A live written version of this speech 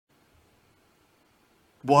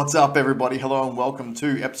What's up, everybody? Hello and welcome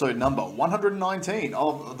to episode number 119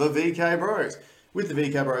 of the VK Bros. With the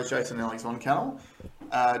VK Bros, Jason and Alex on channel.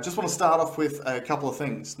 Just want to start off with a couple of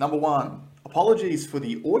things. Number one, apologies for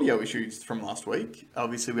the audio issues from last week.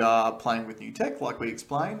 Obviously, we are playing with new tech, like we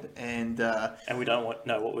explained, and we don't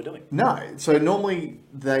know what we're doing. No, so normally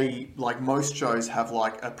they, like most shows, have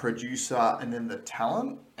like a producer and then the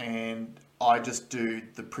talent, and I just do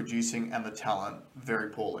the producing and the talent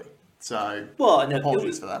very poorly. So,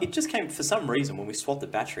 apologies for that. It just came, for some reason, when we swapped the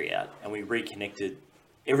battery out and we reconnected,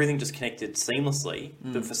 everything just connected seamlessly,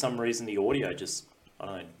 but for some reason the audio just, I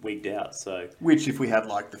don't know, wigged out. So, which, if we had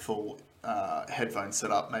like the full headphones set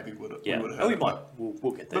up, maybe we would have heard. Oh, we might.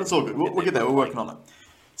 We'll get there. But it's all good. We'll get there. We're working on it.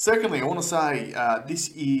 Secondly, I want to say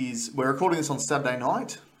we're recording this on Saturday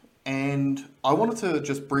night, and I wanted to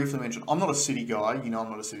just briefly mention, I'm not a city guy. You know, I'm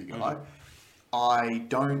not a city guy. I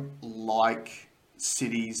don't like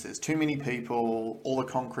cities. There's too many people. All the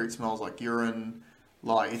concrete smells like urine.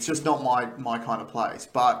 Like, it's just not my kind of place.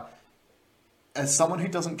 But as someone who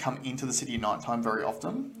doesn't come into the city at nighttime very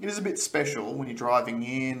often, it is a bit special when you're driving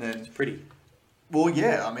in and... It's pretty. Well,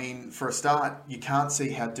 yeah. I mean, for a start, you can't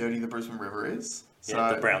see how dirty the Brisbane River is. So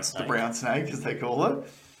Yeah, the brown snake. The brown snake, as they call it.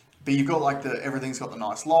 But you've got like everything's got the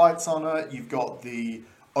nice lights on it. You've got the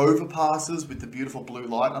overpasses with the beautiful blue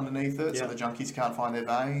light underneath it, so the junkies can't find their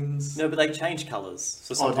veins. No, but they change colours.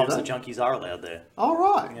 So sometimes the junkies are allowed there. Oh,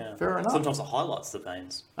 right. Yeah. Fair enough. Sometimes it highlights the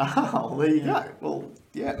veins. Oh, there you go. Well,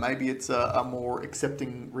 yeah, maybe it's a more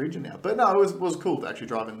accepting region now. But no, it was cool to actually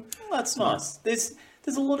drive in. Well, that's nice. There's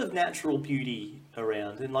a lot of natural beauty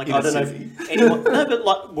around, and like In I a don't know city. if anyone. No, but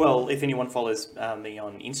like, well, if anyone follows me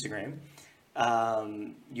on Instagram,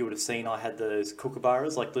 you would have seen I had those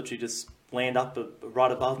kookaburras like literally just land up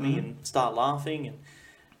right above me and start laughing,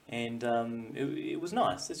 and it was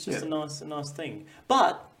nice. It's just a nice thing.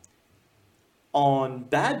 But on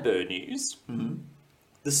bad bird news,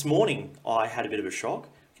 this morning I had a bit of a shock.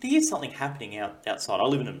 I could hear something happening outside. I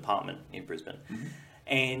live in an apartment in Brisbane,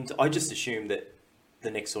 and I just assumed that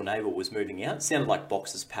the next door neighbour was moving out. It sounded like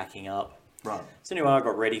boxes packing up. Right. So anyway, I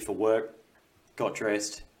got ready for work, got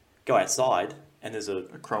dressed, go outside, and there's a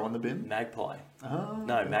crow in the bin? magpie. Oh.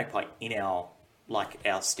 No, magpie in our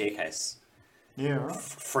staircase. Yeah, right.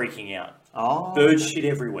 Freaking out. Oh. Bird shit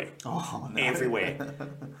everywhere. Oh, no. Everywhere.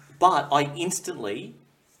 But I instantly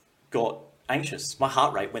got anxious. My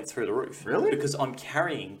heart rate went through the roof. Really? Because I'm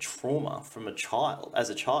carrying trauma from as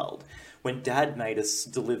a child. When Dad made us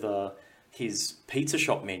deliver his pizza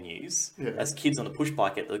shop menus as kids on a push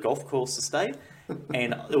bike at the golf course estate,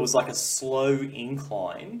 and it was like a slow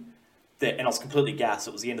incline, and I was completely gassed.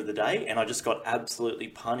 It was the end of the day, and I just got absolutely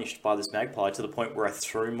punished by this magpie to the point where I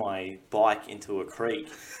threw my bike into a creek,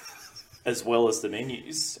 as well as the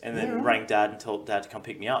menus, and then rang Dad and told Dad to come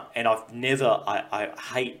pick me up. And I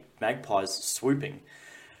hate magpies swooping,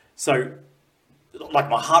 so like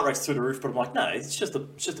my heart rate's through the roof. But I'm like, no, it's just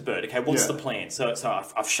a bird. Okay, what's the plan? So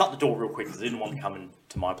I've shut the door real quick because I didn't want to come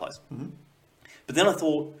into my place. But then I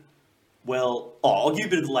thought, well, I'll give you a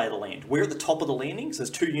bit of the lay of the land. We're at the top of the landing, so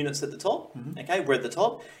there's 2 units at the top. Okay, we're at the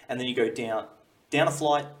top, and then you go down a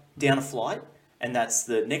flight, and that's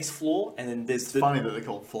the next floor, and then there's funny that they're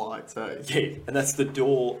called flights, eh? Yeah, and that's the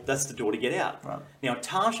door to get out. Right. Now,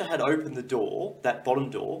 Tasha had opened the door, that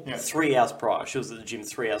bottom door, 3 hours prior. She was at the gym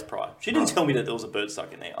 3 hours prior. She didn't tell me that there was a bird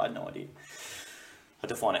stuck in there. I had no idea. I had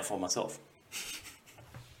to find out for myself.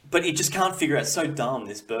 But it just can't figure out. It's so dumb,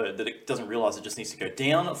 this bird, that it doesn't realise it just needs to go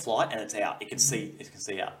down a flight and it's out. It can see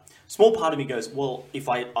out. Small part of me goes, well, if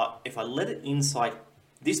I let it inside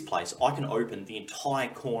this place, I can open the entire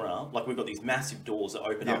corner. Like, we've got these massive doors that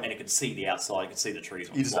open up, and it can see the outside. It can see the trees.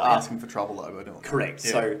 You're just asking for trouble, though, by doing that. Correct.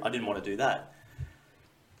 Yeah. So I didn't want to do that.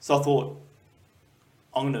 So I thought,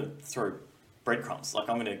 I'm going to throw breadcrumbs. Like,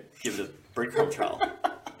 I'm going to give it a breadcrumb trail.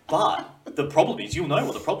 But the problem is, you'll know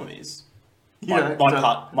what the problem is. My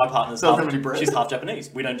partner's she's half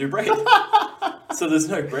Japanese. We don't do bread. So there's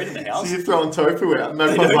no bread in the house. So you're throwing tofu out.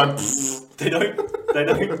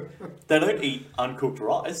 They don't eat uncooked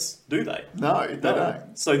rice, do they? No, they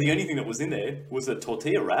don't. So the only thing that was in there was a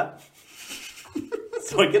tortilla wrap.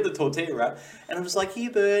 So I get the tortilla wrap, and I'm just like,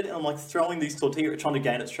 here, bird. And I'm like throwing these tortilla, trying to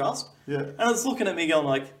gain its trust. Yeah. And it's looking at me going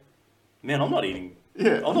like, man, I'm not eating.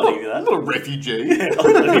 Yeah, I'm not eating that. I'm not a refugee. Yeah,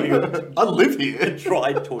 I'm not eating I live here.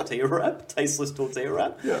 Dried tortilla wrap, tasteless tortilla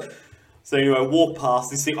wrap. Yeah. So anyway, I walk past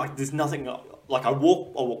this thing, like there's nothing, like I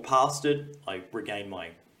walk past it, I regain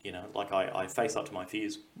my, I face up to my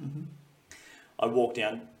fears. I walk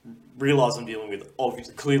down, realise I'm dealing with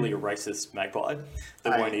clearly a racist magpie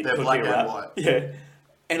that won't eat tortilla wrap. White. Yeah.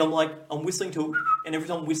 And I'm whistling to it, and every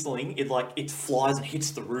time I'm whistling, it flies and hits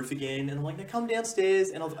the roof again. And I'm like, now come downstairs.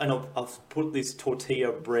 And I've put this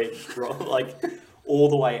tortilla bread all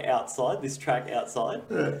the way outside, this track outside.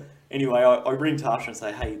 Yeah. Anyway, I ring Tasha and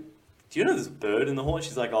say, hey, do you know there's a bird in the hall?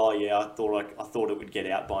 She's like, oh yeah, I thought it would get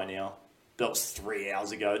out by now. That was 3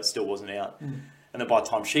 hours ago. It still wasn't out. Mm. And then by the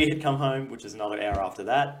time she had come home, which is another hour after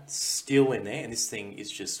that, still in there. And this thing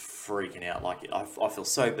is just freaking out. Like, I feel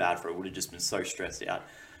so bad for it. It would have just been so stressed out.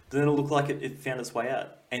 But then it looked like it found its way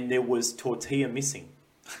out. And there was tortilla missing.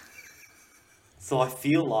 So I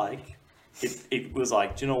feel like it was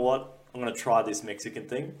like, do you know what? I'm going to try this Mexican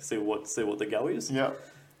thing, see what the go is. Yeah.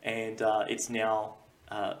 And it's now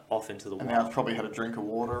off into the wild. And now it's probably had a drink of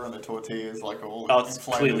water and the tortilla's like all it's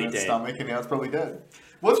inflamed in its stomach, and now it's probably dead.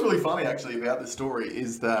 What's really funny actually about this story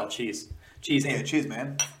is that... Oh, cheers. Yeah, cheers,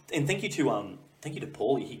 man. And thank you to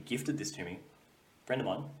Paulie. He gifted this to me. Friend of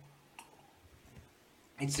mine.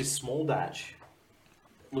 It's this small batch,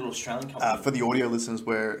 little Australian company. For the audio listeners,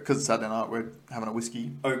 because it's Saturday night, we're having a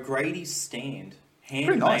whiskey. O'Grady's Stand,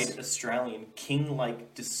 handmade nice. Australian King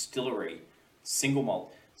Lake Distillery, single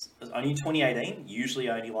malt. It's only 2018, usually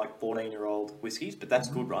only like 14-year-old whiskies, but that's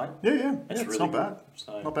good, right? Yeah. It's really not good. bad.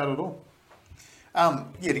 So. Not bad at all.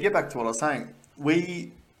 To get back to what I was saying,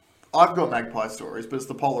 I've got magpie stories, but it's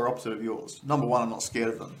the polar opposite of yours. Number one, I'm not scared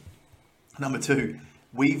of them. Number two,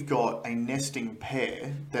 we've got a nesting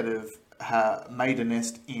pair that have made a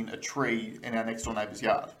nest in a tree in our next door neighbour's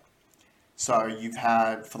yard. So you've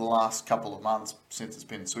had, for the last couple of months since it's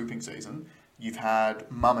been swooping season, you've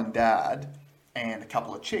had mum and dad and a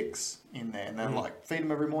couple of chicks in there, and they feed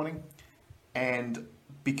them every morning. And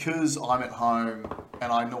because I'm at home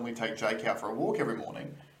and I normally take Jake out for a walk every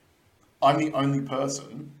morning, I'm the only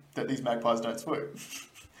person that these magpies don't swoop.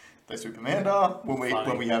 They swoop Amanda when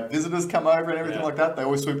we have visitors come over and everything like that. They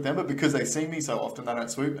always swoop them, but because they see me so often, they don't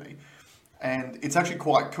swoop me. And it's actually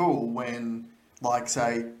quite cool when, like,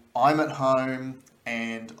 say, I'm at home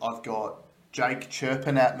and I've got Jake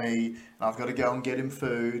chirping at me and I've got to go and get him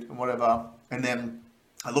food and whatever. And then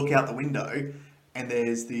I look out the window and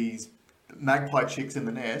there's these magpie chicks in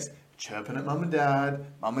the nest chirping at mum and dad.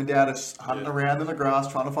 Mum and dad are hunting around in the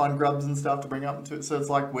grass trying to find grubs and stuff to bring up into it. So it's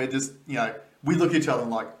like we're just, we look at each other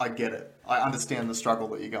and like, I get it. I understand the struggle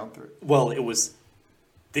that you're going through. Well,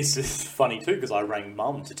 this is funny too, because I rang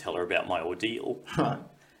mum to tell her about my ordeal. Right.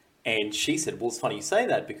 And she said, well, it's funny you say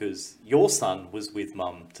that because your son was with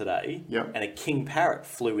mum today and a king parrot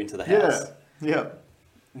flew into the house. Yeah.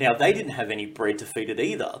 Now, they didn't have any bread to feed it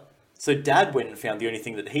either. So dad went and found the only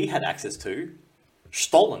thing that he had access to,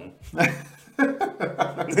 Stollen.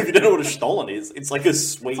 If you don't know what a Stollen is, it's like a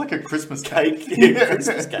sweet... It's like a Christmas cake.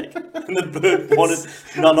 Christmas cake. And the bird wanted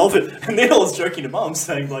none of it. And then I was joking to mum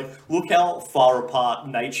saying, like, look how far apart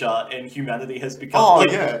nature and humanity has become.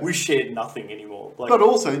 Oh, we shared nothing anymore. Like, but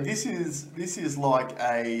also, this is like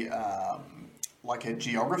a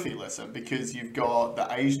geography lesson, because you've got the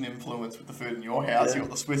Asian influence with the food in your house, you've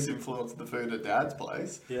got the Swiss influence with the food at dad's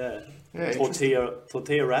place. Yeah,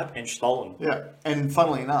 tortilla wrap and Stollen. Yeah, and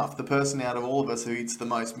funnily enough, the person out of all of us who eats the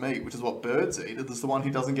most meat, which is what birds eat, is the one who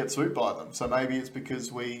doesn't get swooped by them. So maybe it's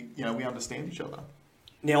because we understand each other.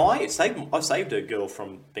 Now, I saved a girl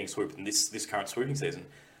from being swooped in this current swooping season.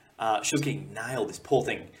 She was getting nailed, this poor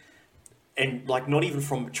thing. And, like, not even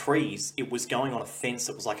from trees, it was going on a fence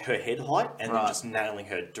that was, like, her head height and then just nailing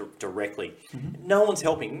her directly. Mm-hmm. No one's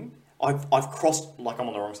helping. I've crossed, like, I'm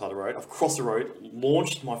on the wrong side of the road. I've crossed the road,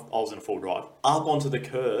 launched I was in a full drive, up onto the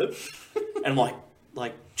curb, and I'm like,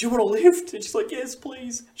 do you want a lift? And she's like, yes,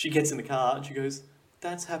 please. She gets in the car and she goes,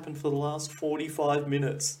 that's happened for the last 45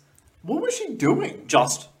 minutes. What was she doing?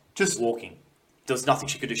 Just walking. There was nothing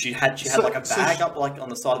she could do. She had like a bag up, like, on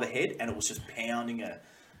the side of her head, and it was just pounding her.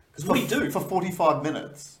 Because what do you do? For 45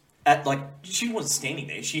 minutes? She wasn't standing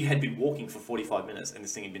there. She had been walking for 45 minutes, and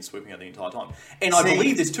this thing had been swooping her the entire time. And I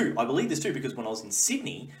believe this too. Because when I was in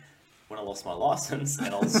Sydney, when I lost my license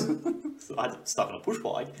and I had stuck on a push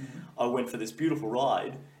bike, I went for this beautiful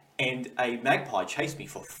ride, and a magpie chased me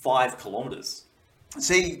for 5 kilometres.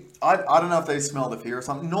 See, I don't know if they smell the fear or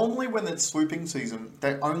something. Normally when it's swooping season,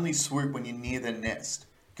 they only swoop when you're near their nest.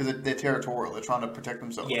 Because they're territorial, they're trying to protect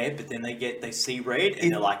themselves. Yeah, but then they see red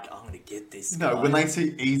and they're like, I'm going to get this guy. No, when they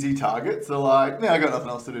see easy targets, they're like, no, I got nothing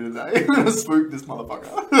else to do today. I'm going to swoop this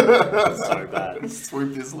motherfucker. So bad.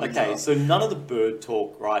 Swoop this loser. Okay, so none of the bird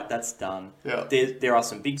talk, right? That's done. Yeah. There are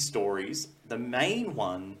some big stories. The main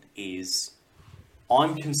one is,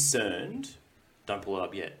 I'm concerned, don't pull it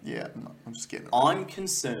up yet. Yeah, no, I'm just getting it. I'm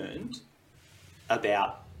concerned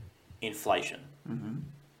about inflation. Mm-hmm.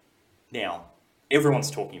 Now,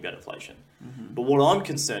 everyone's talking about inflation. Mm-hmm. But what I'm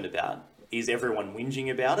concerned about is everyone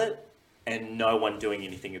whinging about it and no one doing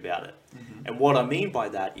anything about it. And what I mean by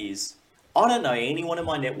that is, I don't know anyone in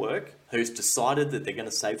my network who's decided that they're going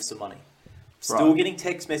to save some money. Still getting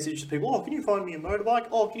text messages to people, oh, can you find me a motorbike?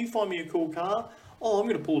 Oh, can you find me a cool car? Oh, I'm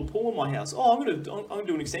going to pull a pool in my house. Oh, I'm going to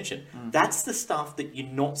do an extension. That's the stuff that you're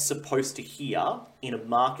not supposed to hear in a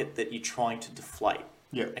market that you're trying to deflate.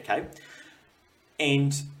 Yeah. Okay?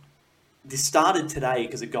 And this started today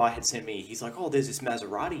because a guy had sent me, he's like, oh, there's this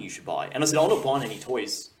Maserati you should buy. And I said, I'm not buying any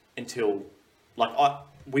toys until,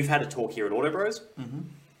 we've had a talk here at Auto Bros,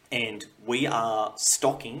 and we are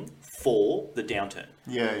stocking for the downturn.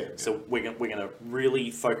 Yeah. So we're going to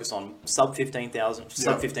really focus on sub $15,000,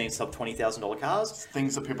 sub $20,000 cars.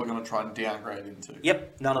 Things that people are going to try and downgrade into.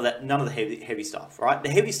 Yep, none of the heavy stuff, right? The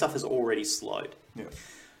heavy stuff has already slowed. Yeah.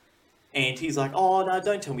 And he's like, oh no,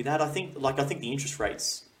 don't tell me that. I think the interest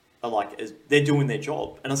rates are they're doing their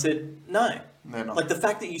job. And I said, no, they're not. Like the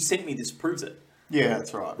fact that you sent me this proves it. Yeah,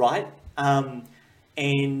 that's right. Right?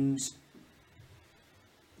 And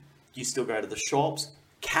you still go to the shops,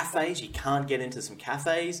 cafes. You can't get into some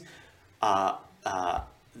cafes. All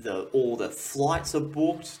the flights are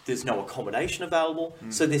booked. There's no accommodation available.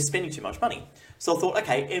 So they're spending too much money. So I thought,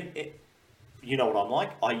 okay, you know what I'm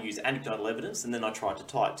like. I use anecdotal evidence, and then I try to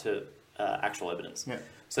tie it to actual evidence. Yeah.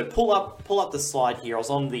 So pull up the slide here. I was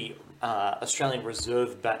on the Australian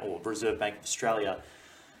Reserve Bank or Reserve Bank of Australia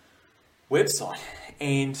website,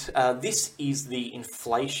 and this is the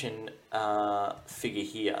inflation figure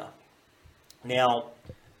here. Now,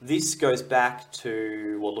 this goes back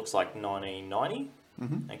to what looks like 1990.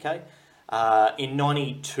 Okay. In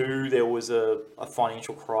 92, there was a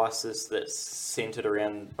financial crisis that centered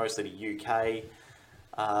around mostly the UK.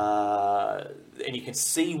 And you can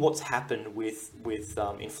see what's happened with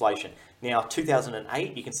inflation. Now,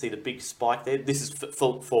 2008, you can see the big spike there. This is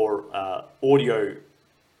for audio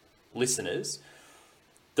listeners.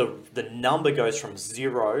 The number goes from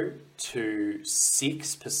 0 to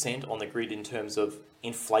 6% on the grid in terms of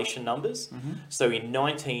inflation numbers. So in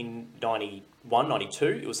 1991, 92,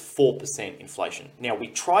 it was 4% inflation. Now, we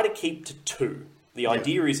try to keep to 2. The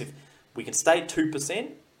idea is if we can stay at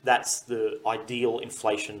 2%, that's the ideal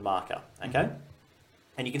inflation marker, okay?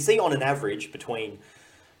 And you can see on an average between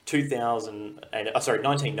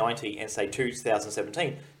 1990 and say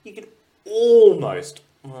 2017, you can almost,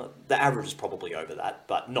 the average is probably over that,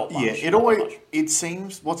 but not much. Yeah, it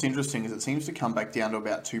seems, what's interesting is it seems to come back down to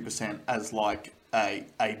about 2% as like a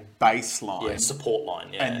baseline. Yeah, support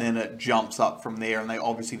line, yeah. And then it jumps up from there, and they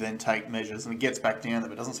obviously then take measures, and it gets back down there,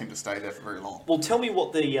 but it doesn't seem to stay there for very long. Well, tell me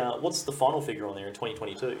what's the final figure on there in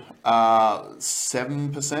 2022?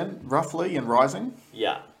 7% roughly, and rising.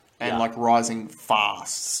 Yeah. And like rising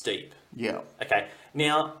fast. Steep. Yeah. Okay.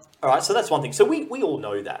 Now, all right, so that's one thing. So we all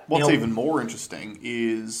know that. What's even more interesting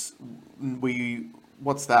is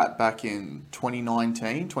what's that back in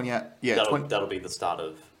 2019? That'll be the start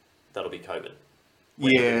of, that'll be COVID.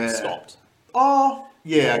 Yeah. It stopped. Oh,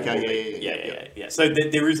 yeah, okay, Yeah. So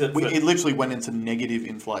there is it literally went into negative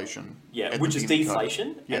inflation. Yeah, which is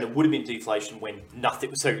deflation, and it would have been deflation when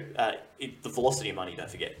nothing. So the velocity of money, don't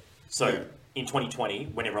forget. So in 2020,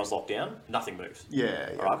 when everyone's locked down, nothing moves.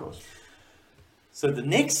 Yeah, right? Of course. So the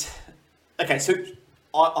next, so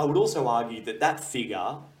I would also argue that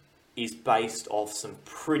figure is based off some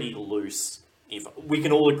pretty loose. If we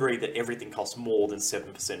can all agree that everything costs more than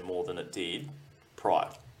 7% more than it did prior.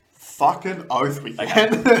 Fucking oath we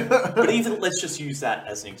can. Okay. But even, let's just use that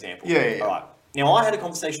as an example. Yeah. All right. Now, I had a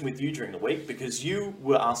conversation with you during the week because you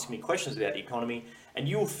were asking me questions about the economy, and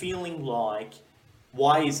you were feeling like,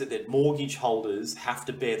 why is it that mortgage holders have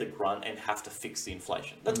to bear the grunt and have to fix the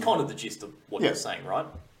inflation? That's kind of the gist of what you're saying, right?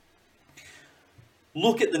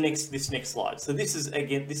 Look at this next slide. So this is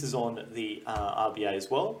on the RBA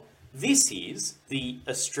as well. This is the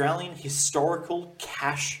Australian historical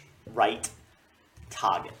cash rate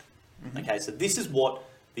target. Okay, so this is what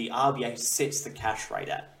the RBA sets the cash rate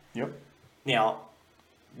at. Yep. Now,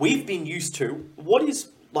 we've been used to what is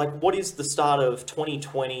the start of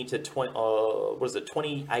 2020 to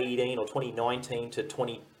 2018 or 2019 to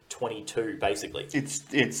 2022 basically? It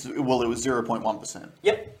was 0.1%.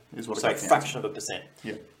 Yep. Is what it so a fraction of a percent.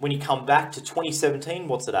 Yeah. When you come back to 2017,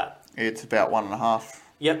 what's it at? It's about 1.5%.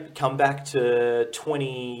 Yep. Come back to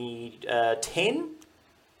 2010.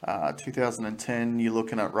 2010, you're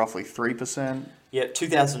looking at roughly 3%. Yeah.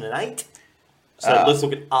 2008. So let's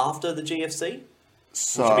look at after the GFC.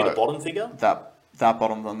 So which would be the bottom figure. That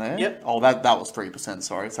bottom one there? Yep. Oh, that was 3%,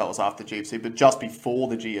 sorry. So that was after GFC. But just before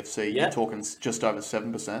the GFC, Yep. you're talking just over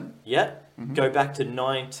 7%. Yeah. Go back to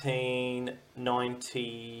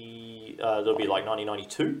 1990, it'll be like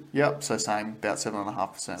 1992. Yep, so same, about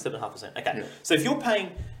 7.5%. 7.5%. Okay. Yeah. So if you're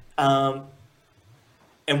paying, and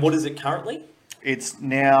what is it currently? It's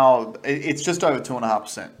just over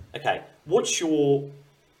 2.5%. Okay. What's your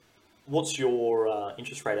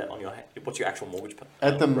interest rate on your? What's your actual mortgage?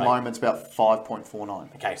 At the rate? moment, it's about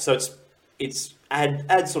 5.49. Okay, so it's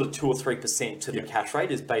add sort of 2 or 3% to the Yeah. cash rate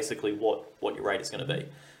is basically what your rate is going to be.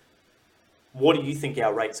 What do you think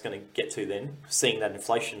our rate's going to get to then? Seeing that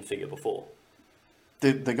inflation figure before,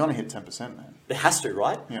 They're going to hit 10%, man. it has to,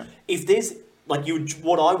 right? Yeah. If there's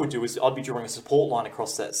what I would do is I'd be drawing a support line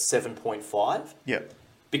across that 7.5. Yeah.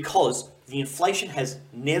 Because the inflation has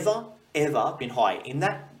never ever been high.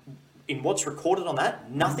 In what's recorded on that,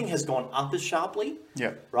 nothing has gone up as sharply.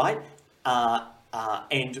 Yeah. Right?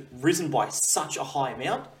 And risen by such a high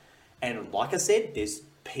amount. And like I said, there's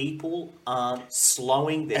people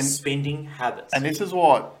slowing their spending habits. And this is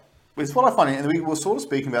what I find, and we were sort of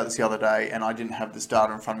speaking about this the other day, and I didn't have this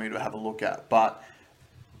data in front of me to have a look at, but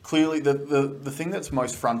clearly the thing that's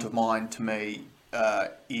most front of mind to me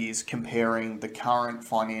is comparing the current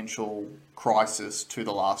financial crisis to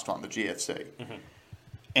the last one, the GFC. Mm-hmm.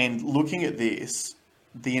 And looking at this,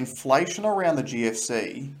 the inflation around the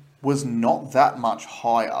GFC was not that much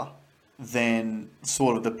higher than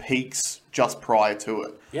sort of the peaks just prior to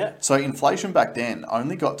it. Yeah. So inflation back then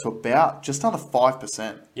only got to about just under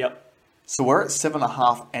 5%. Yep. So we're at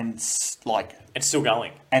 7.5% and It's still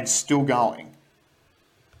going. And still going.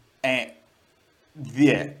 And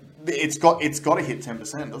yeah, it's got to hit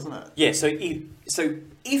 10%, doesn't it? Yeah, so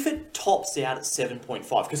if it tops out at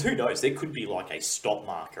 7.5, because who knows, there could be like a stop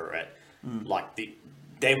marker at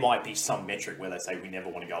there might be some metric where they say we never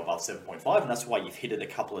want to go above 7.5, and that's why you've hit it a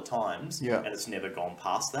couple of times, and it's never gone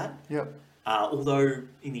past that. Yep. Although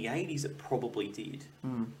in the 80s it probably did.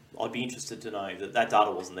 I'd be interested to know that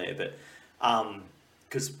data wasn't there, but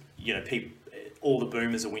because all the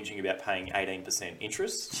boomers are whinging about paying 18%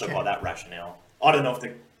 interest, so by that rationale, I don't know if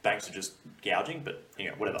the banks are just gouging, but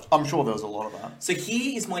whatever. I'm sure there was a lot of that. So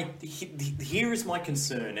here is my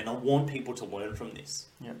concern, and I want people to learn from this.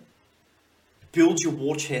 Yeah. Build your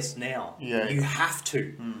war chest now. Yeah. You have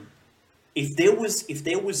to. If there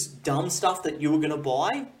was dumb stuff that you were going to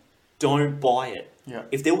buy, don't buy it. Yeah.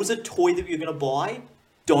 If there was a toy that you're going to buy,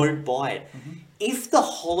 don't buy it. Mm-hmm. If the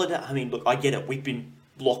holiday, look, I get it. We've been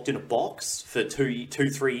locked in a box for 3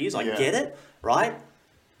 years. I get it, right?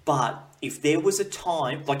 But if there was a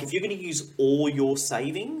time, like if you're going to use all your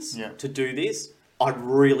savings to do this, I'd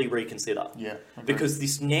really reconsider. Yeah. Because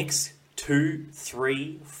this next 2,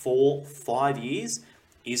 3, 4, 5 years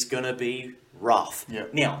is going to be rough. Yeah.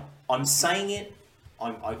 Now, I'm saying it,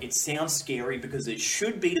 it sounds scary because it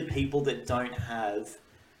should be to people that don't have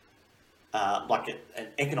an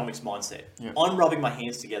economics mindset. Yeah. I'm rubbing my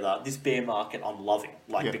hands together. This bear market I'm loving,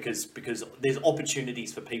 because there's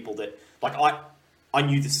opportunities for people that, I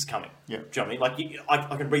knew this is coming. Yeah. Do you know what I mean?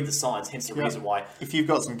 I can read the signs, hence the reason why. If you've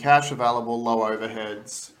got some cash available, low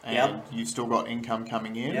overheads, and you've still got income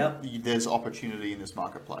coming in, there's opportunity in this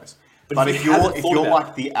markeplace. But if you're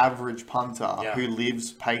like the average punter who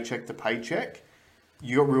lives paycheck to paycheck,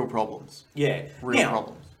 you got real problems. Yeah. Real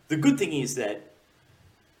problems. The good thing is that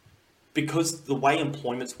because the way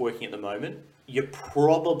employment's working at the moment, you're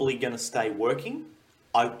probably going to stay working.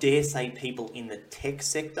 I dare say people in the tech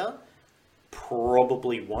sector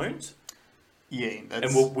probably won't. Yeah, and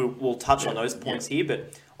we'll touch on those points here,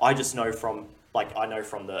 but I just know from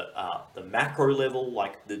the macro level,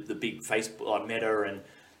 like the big Facebook, Meta and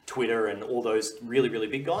Twitter and all those really, really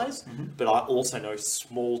big guys. Mm-hmm. But I also know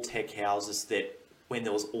small tech houses that when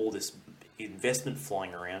there was all this investment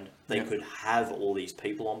flying around, they could have all these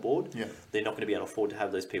people on board. Yeah. They're not going to be able to afford to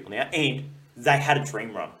have those people now, and they had a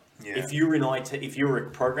dream run. Yeah. If you're in IT, if you're a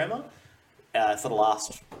programmer for the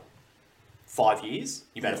last 5 years,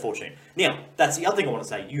 you've made a fortune. Now, that's the other thing I want to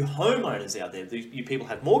say. You homeowners out there, you people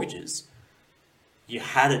have mortgages, you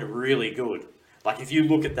had it really good. Like if you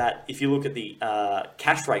look at the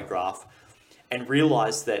cash rate graph and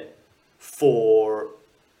realize that for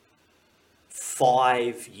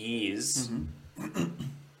 5 years,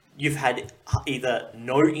 you've had either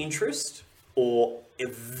no interest or a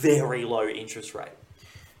very low interest rate.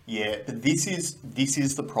 Yeah, but this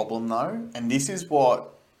is the problem though, and this is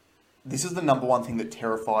the number one thing that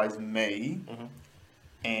terrifies me. Mm-hmm.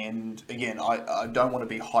 And again, I don't want to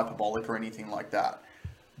be hyperbolic or anything like that,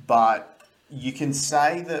 but you can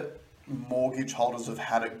say that mortgage holders have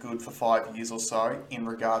had it good for 5 years or so in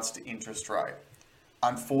regards to interest rate.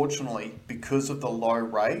 unfortunately, because of the low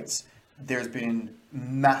rates, there's been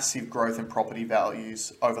massive growth in property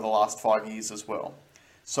values over the last 5 years as well.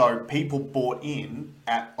 So people bought in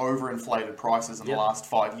at overinflated prices in the last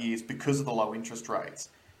 5 years because of the low interest rates.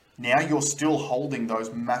 Now you're still holding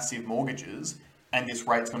those massive mortgages, and this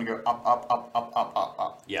rate's going to go up, up, up, up, up, up,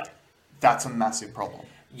 up. Yeah. That's a massive problem.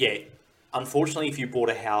 Yeah. Unfortunately, if you bought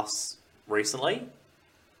a house recently,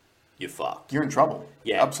 you're fucked. You're in trouble.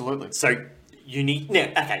 Yeah. Absolutely. So you need...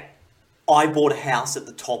 Now, okay, I bought a house at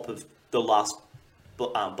the top of the last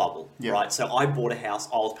bubble, right? So I bought a house,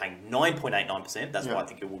 I was paying 9.89%. That's why I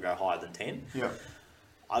think it will go higher than 10. Yeah.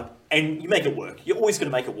 And you make it work. You're always going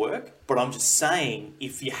to make it work. But I'm just saying,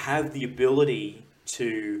 if you have the ability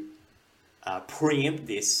to preempt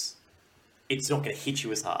this, it's not going to hit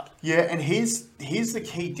you as hard. Yeah, and here's the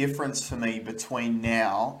key difference for me between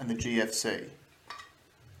now and the GFC.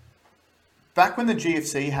 Back when the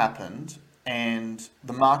GFC happened and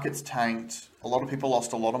the markets tanked, a lot of people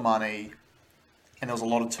lost a lot of money, and there was a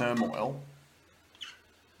lot of turmoil.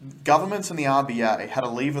 Governments and the RBA had a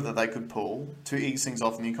lever that they could pull to ease things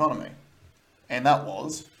off in the economy, and that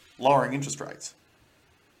was lowering interest rates.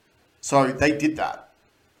 So they did that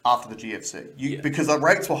after the GFC, because the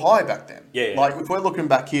rates were high back then. Like if we're looking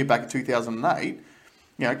back in 2008,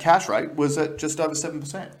 cash rate was at just over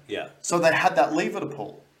 7%. Yeah. So they had that lever to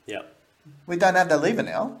pull. Yeah. We don't have that lever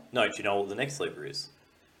now. No, do you know what the next lever is?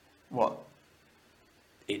 What?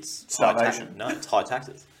 It's starvation. No, it's high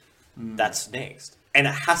taxes. That's next. And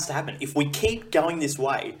it has to happen. If we keep going this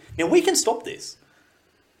way, now we can stop this.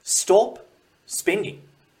 Stop spending.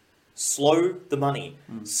 Slow the money.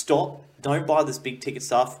 Stop. Don't buy this big ticket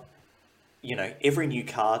stuff. Every new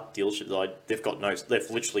car dealership, they've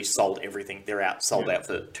literally sold everything. They're sold out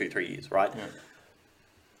for 2-3 years, right?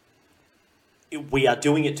 Yeah. We are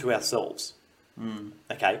doing it to ourselves.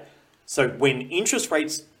 Okay? So when interest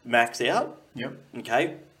rates max out,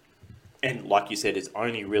 okay, and like you said, it's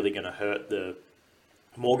only really going to hurt the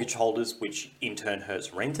mortgage holders, which in turn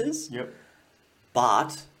hurts renters. Yep.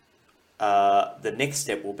 But the next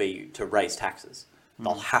step will be to raise taxes.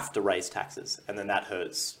 They'll have to raise taxes, and then that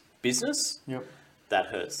hurts business. Yep. That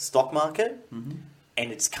hurts the stock market,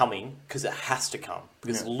 and it's coming because it has to come.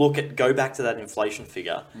 Because go back to that inflation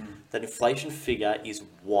figure. That inflation figure is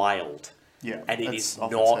wild. Yeah, and it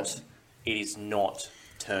is not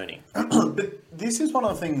turning. But this is one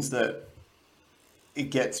of the things that it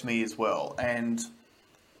gets me as well, and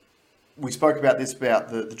we spoke about this about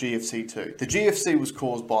the GFC too. The GFC was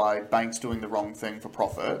caused by banks doing the wrong thing for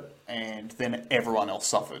profit, and then everyone else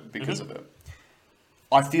suffered because of it.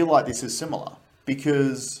 I feel like this is similar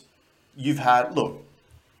because you've had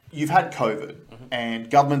COVID, and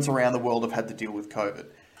governments around the world have had to deal with COVID,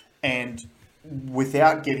 and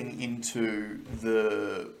without getting into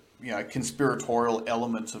the conspiratorial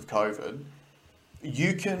elements of COVID,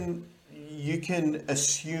 you can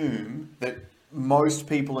assume that most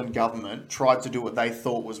people in government tried to do what they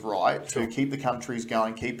thought was right to keep the countries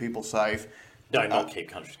going, keep people safe. No, not keep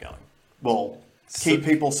countries going. Well, keep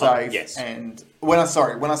people safe. Yes. And when I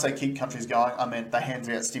say keep countries going, I meant they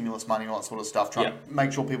handed out stimulus money and all that sort of stuff, trying to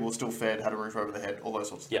make sure people were still fed, had a roof over their head, all those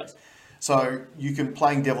sorts of things. So you can,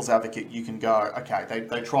 playing devil's advocate, you can go, okay,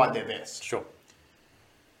 they tried their best. Sure.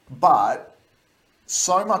 But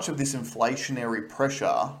so much of this inflationary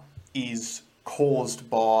pressure is caused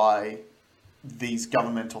by these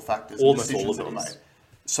governmental factors and decisions that were made.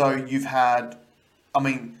 So you've had,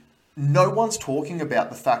 no one's talking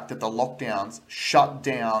about the fact that the lockdowns shut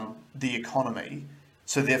down the economy,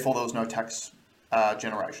 so therefore there was no tax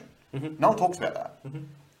generation. No one talks about that.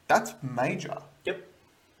 That's major. Yep.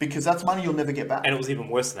 Because that's money you'll never get back. And it was even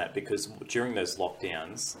worse than that because during those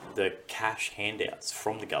lockdowns, the cash handouts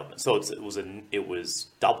from the government, so it was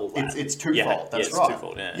double that. It's twofold. That's right. It's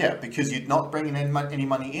twofold. Yeah, because you're not bringing any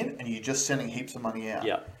money in, and you're just sending heaps of money out.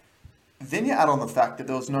 Yeah. Then you add on the fact that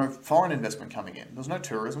there was no foreign investment coming in. There was no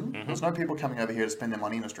tourism. There was no people coming over here to spend their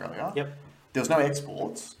money in Australia. Yep. There was no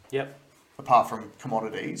exports. Yep. Apart from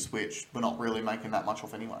commodities, which we're not really making that much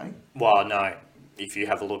off anyway. Well, no. If you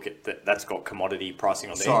have a look at that, that's got commodity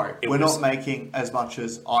pricing on there. Sorry, we're not making as much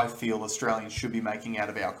as I feel Australians should be making out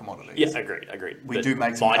of our commodities. Yes, agreed. We do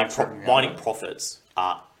make some mining profits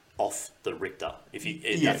are off the Richter. I think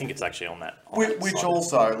it's actually on that. Which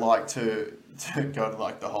also, to go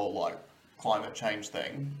to the whole climate change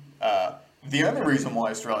thing. The only reason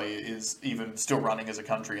why Australia is even still running as a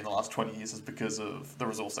country in the last 20 years is because of the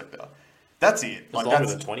resource sector. That's it. It's longer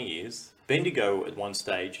than 20 years. Bendigo at one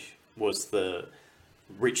stage was the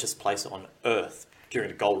richest place on Earth during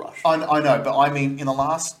the gold rush. I know, but in the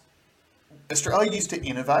last Australia used to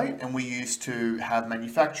innovate, and we used to have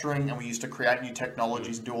manufacturing, and we used to create new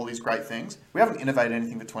technologies and do all these great things. We haven't innovated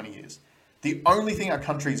anything for 20 years. The only thing our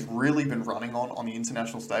country's really been running on the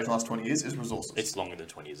international stage in the last 20 years is resources. It's longer than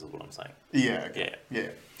 20 years is what I'm saying. Yeah. Okay. Yeah.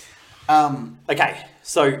 Okay,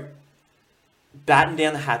 so batten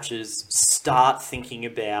down the hatches, start thinking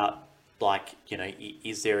about, like, you know,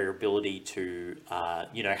 is there your ability to,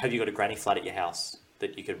 you know, have you got a granny flat at your house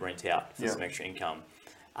that you could rent out for some extra income?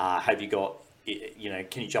 Have you got, you know,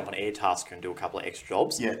 can you jump on Airtasker and do a couple of extra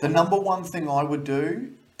jobs? Yeah, the number one thing I would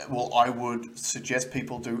do, well, I would suggest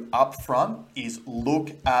people do up front is look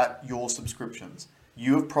at your subscriptions.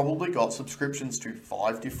 You have probably got subscriptions to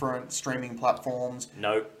 5 different streaming platforms.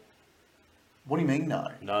 No. What do you mean, no?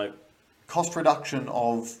 No. Cost reduction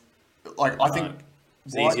of, like, I think...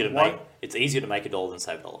 It's easier to make. It's easier to make $1 than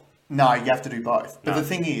save $1. No, you have to do both. But the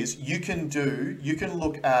thing is, you can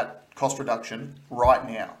look at cost reduction right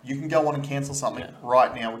now. You can go on and cancel something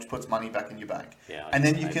right now, which puts money back in your bank. Yeah, and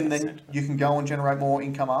then you can go and generate more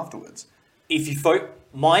income afterwards. If you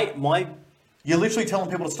You're literally telling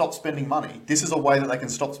people to stop spending money. This is a way that they can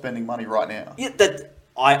stop spending money right now. Yeah,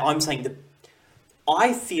 I'm saying that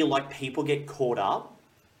I feel like people get caught up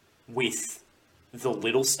with the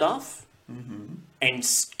little stuff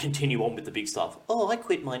and continue on with the big stuff. Oh, I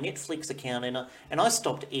quit my Netflix account and I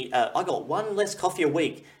stopped. I got one less coffee a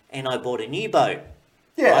week and I bought a new boat.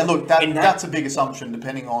 Yeah, right? And look, that's a big assumption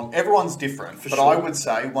depending on... Everyone's different. But I would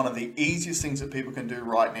say one of the easiest things that people can do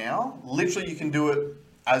right now, literally you can do it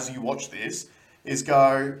as you watch this, is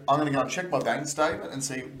go, I'm going to go and check my bank statement and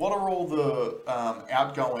see what are all the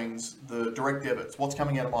outgoings, the direct debits, what's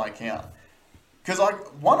coming out of my account. Because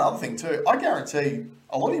one other thing too, I guarantee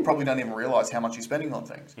a lot of you probably don't even realise how much you're spending on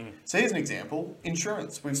things. So here's an example,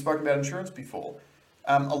 insurance. We've spoken about insurance before.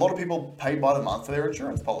 A lot of people pay by the month for their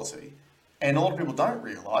insurance policy. And a lot of people don't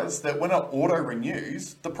realise that when it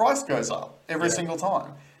auto-renews, the price goes up every single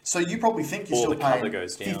time. So you probably think you're still paying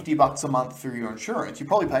 $50 a month through your insurance. You're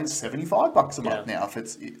probably paying $75 a month now,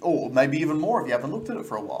 or maybe even more if you haven't looked at it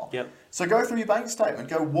for a while. Yep. So go through your bank statement.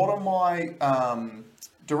 Go, what are my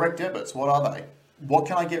direct debits? What are they? What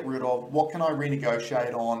can I get rid of? What can I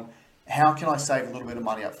renegotiate on? How can I save a little bit of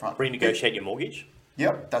money up front? Renegotiate your mortgage?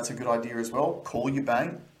 Yep, that's a good idea as well. Call your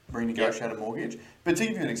bank, renegotiate a mortgage. But to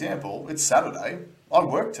give you an example, it's Saturday. I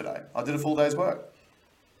worked today. I did a full day's work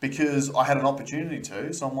because I had an opportunity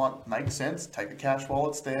to. So I'm like, makes sense. Take the cash while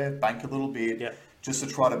it's there, bank a little bit, just to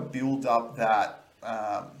try to build up that.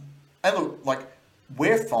 And look, like,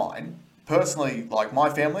 we're fine. Personally, like my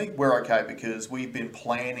family, we're okay because we've been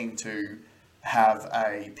planning to have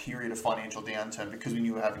a period of financial downturn because we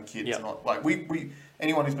knew we were having kids. And like we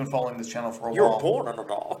anyone who's been following this channel for a while. You're born in a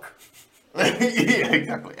dog. Yeah,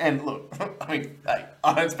 exactly. And look, I mean, hey,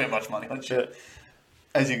 I don't spend much money on shit.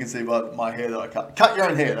 As you can see by my hair that I cut. Cut your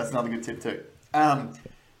own hair. That's another good tip too.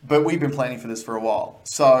 But we've been planning for this for a while.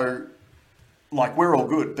 So, like, we're all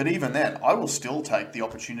good. But even then, I will still take the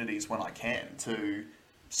opportunities when I can to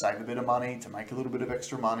save a bit of money, to make a little bit of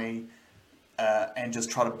extra money, and just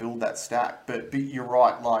try to build that stack. But you're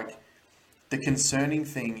right. Like, the concerning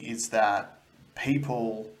thing is that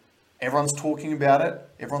everyone's talking about it,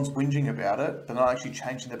 everyone's whinging about it, but not actually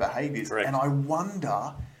changing their behaviours. Correct. And I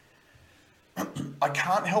wonder, I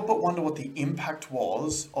can't help but wonder what the impact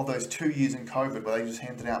was of those 2 years in COVID where they just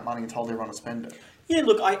handed out money and told everyone to spend it. Yeah,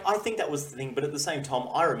 look, I think that was the thing, but at the same time,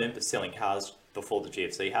 I remember selling cars before the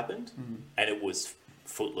GFC happened, and it was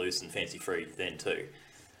footloose and fancy free then too.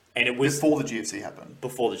 And it was before the GFC happened.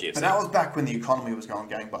 Before the GFC. But that was back when the economy was going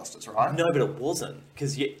gangbusters, right? No, but it wasn't.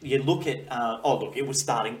 Because you look at... it was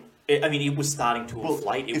starting... I mean, it was starting to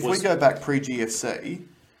inflate. If we go back pre-GFC,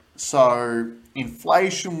 so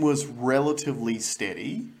inflation was relatively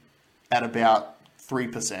steady at about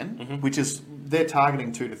 3%, which is... They're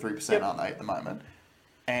targeting 2 to 3%, aren't they, at the moment?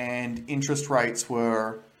 And interest rates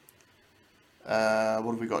were...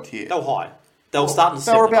 what have we got here? They were high. They were starting to...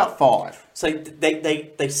 They were about 5. So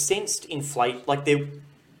they sensed inflate... Like, the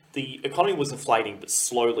economy was inflating, but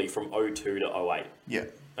slowly from 02 to 08. Yeah.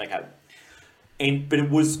 Okay. But it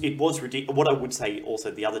was ridiculous. What I would say also,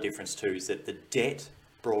 the other difference too, is that the debt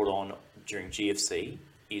brought on during GFC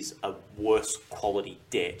is a worse quality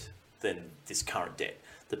debt than this current debt.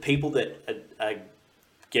 The people that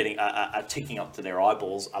are ticking up to their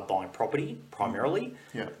eyeballs are buying property primarily.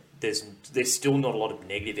 Yeah. There's still not a lot of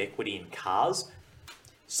negative equity in cars.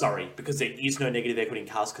 Sorry, because there is no negative equity in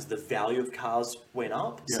cars because the value of cars went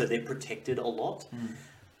up, so they're protected a lot.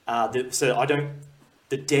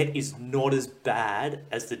 The debt is not as bad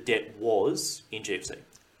as the debt was in GFC.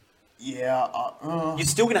 Yeah. You're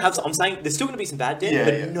still going to have. I'm saying there's still going to be some bad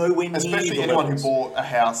debt, but nowhere near especially the anyone levels. who bought a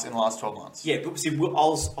house in the last 12 months. Yeah, but see,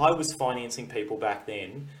 I was financing people back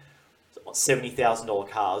then $70,000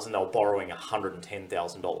 cars, and they were borrowing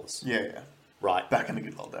 $110,000. Yeah. Right. Back in the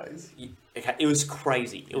good old days. Okay, it was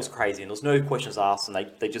crazy. It was crazy, and there was no questions asked, and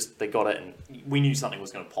they got it, and we knew something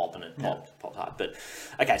was going to pop, and it popped hard. But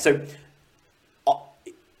okay, so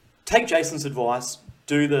take Jason's advice.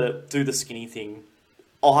 Do the skinny thing.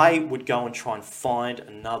 I would go and try and find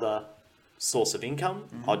another source of income.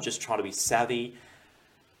 I'd just try to be savvy.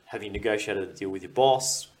 Have you negotiated a deal with your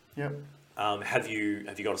boss? Yep. Have you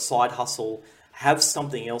got a side hustle? Have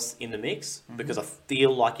something else in the mix, because I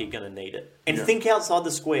feel like you're going to need it. And think outside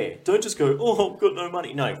the square. Don't just go, oh, I've got no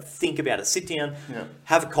money. No, think about it. Sit down,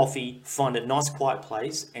 have a coffee, find a nice quiet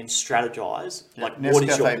place, and strategize. Like, what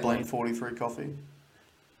is your Nescafe Blend 43 coffee?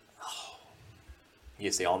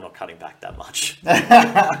 You see, I'm not cutting back that much.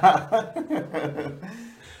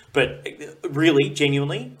 But really,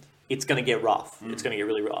 genuinely, it's going to get rough. It's going to get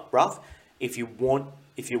really rough. If you want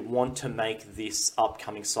to make this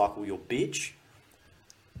upcoming cycle your bitch,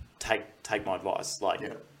 take my advice. Like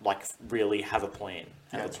really have a plan.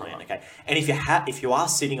 Have a plan. Right. Okay. And if you are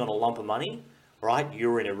sitting on a lump of money, right,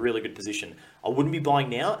 you're in a really good position. I wouldn't be buying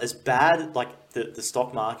now. As bad, like the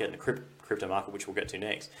stock market and the crypto market, which we'll get to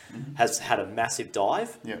next, has had a massive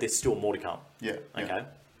dive. Yeah. There's still more to come. Yeah. Okay.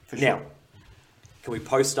 For sure. Now, can we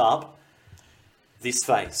post up this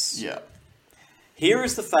face? Yeah. Here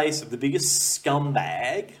is the face of the biggest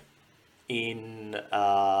scumbag in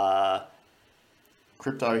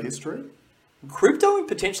crypto history? Crypto and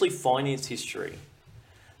potentially finance history.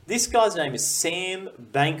 This guy's name is Sam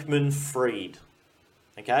Bankman-Fried.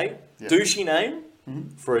 Okay? Yep. Douchey name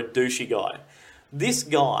for a douchey guy. This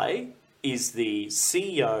guy is the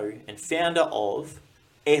CEO and founder of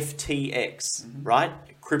FTX, right?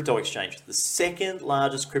 Crypto exchange. The second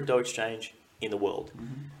largest crypto exchange in the world.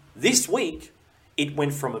 This week, it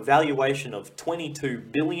went from a valuation of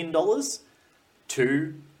 $22 billion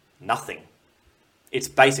to nothing. It's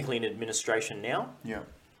basically in administration now. Yeah.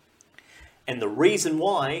 And the reason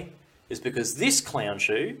why is because this clown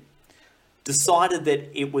shoe decided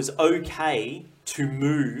that it was okay to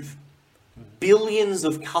move billions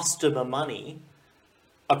of customer money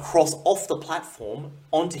across off the platform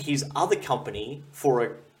onto his other company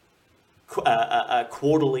for a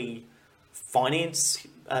quarterly finance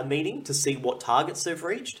meeting to see what targets they've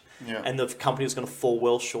reached. Yeah. And the company was going to fall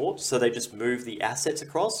well short, so they just moved the assets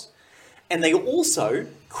across. And they also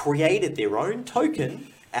created their own token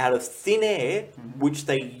out of thin air, which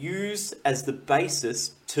they used as the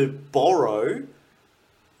basis to borrow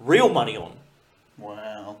real money on.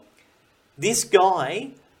 Wow. This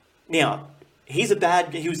guy, now, he's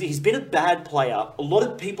been a bad player. A lot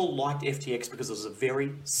of people liked FTX because it was a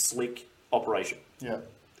very slick operation. Yeah.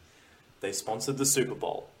 They sponsored the Super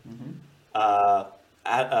Bowl. Tom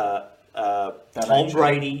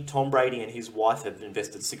Brady and his wife have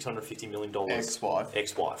invested $650 million.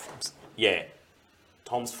 Ex-wife. Yeah.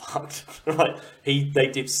 Tom's fucked, right? They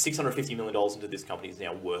dipped $650 million into this company. He's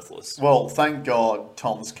now worthless. Well, thank God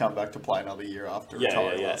Tom's come back to play another year after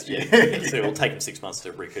retiring last year. So it'll take him 6 months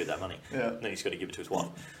to recoup that money. Yeah. And then he's got to give it to his wife,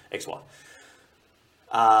 ex-wife.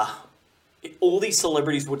 All these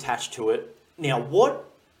celebrities were attached to it. Now,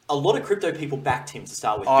 a lot of crypto people backed him to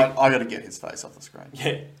start with. I got to get his face off the screen.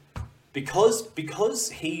 Yeah. Because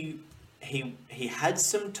he had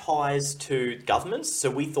some ties to governments, so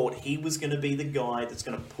we thought he was going to be the guy that's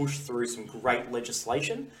going to push through some great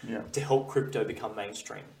legislation to help crypto become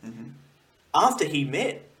mainstream. After he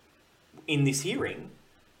met in this hearing,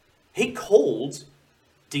 he called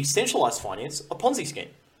decentralized finance a Ponzi scheme,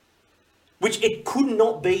 which it could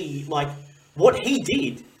not be. Like, what he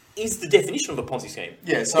did is the definition of a Ponzi scheme.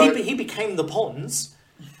 Yeah, so he became the Pons,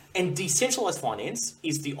 and decentralized finance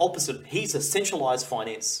is the opposite. He's a centralized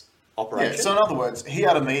finance operation. Yeah, so in other words, he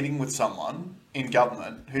had a meeting with someone in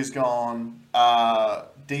government who's gone,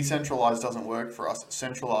 decentralized doesn't work for us,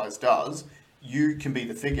 centralized does. You can be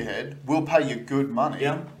the figurehead. We'll pay you good money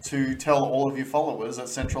to tell all of your followers that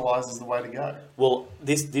centralized is the way to go. Well,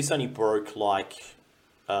 this only broke like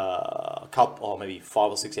a couple, or maybe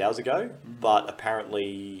 5 or 6 hours ago, but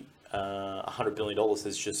apparently $100 billion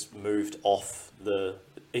has just moved off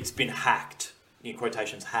it's been hacked, in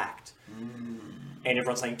quotations, hacked. And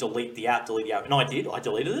everyone's saying, delete the app. And I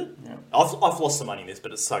deleted it. Yeah. I've lost some money in this,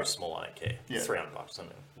 but it's so small, I don't care. Yeah. $300,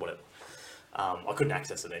 something, whatever. I couldn't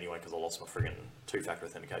access it anyway because I lost my friggin' two-factor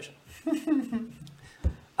authentication.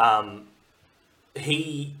 Now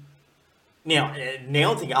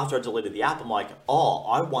I'm thinking, after I deleted the app, I'm like,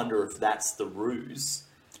 I wonder if that's the ruse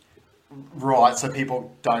Right, so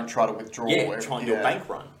people don't try to withdraw. Try and do a bank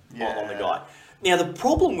run on the guy. Now,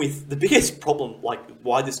 the biggest problem, like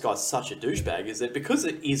why this guy's such a douchebag, is that because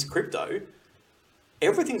it is crypto,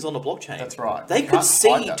 everything's on the blockchain. That's right. They could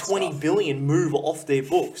see 20 billion move off their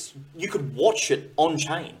books. You could watch it on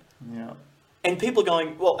chain. Yeah. And people are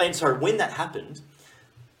going, well, and so when that happened,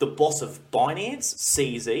 the boss of Binance,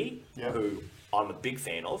 CZ, who I'm a big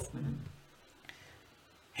fan of,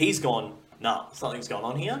 he's gone, nah, something's going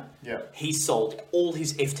on here. Yeah. He sold all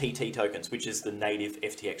his FTT tokens, which is the native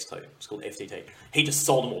FTX token. It's called FTT. He just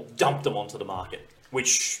sold them all, dumped them onto the market,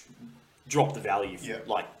 which dropped the value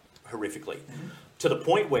like horrifically. To the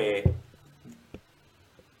point where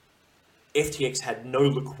FTX had no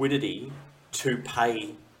liquidity to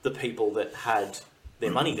pay the people that had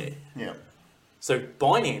their money there. Yeah. So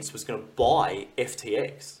Binance was going to buy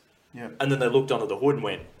FTX. Yeah. And then they looked under the hood and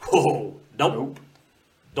went, whoa, nope.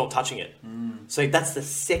 Not touching it. So that's the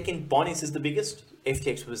second. Binance is the biggest.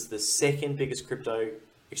 FTX was the second biggest crypto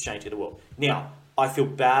exchange in the world. Now, I feel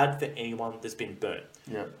bad for anyone that's been burnt.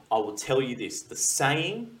 Yeah. I will tell you this. The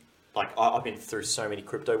saying, like I've been through so many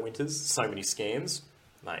crypto winters, so many scams,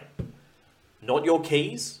 mate. Not your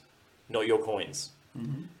keys, not your coins.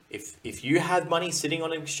 If you have money sitting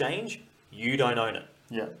on an exchange, you don't own it.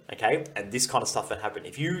 Yeah. Okay? And this kind of stuff that happen.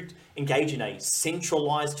 If you engage in a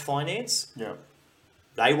centralized finance,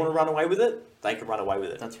 they want to run away with it, they can run away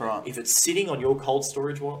with it. That's right. If it's sitting on your cold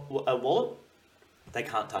storage wallet, they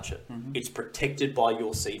can't touch it. It's protected by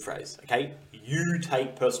your seed phrase. Okay? You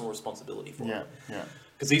take personal responsibility for it. Yeah.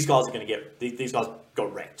 Because these guys are going to these guys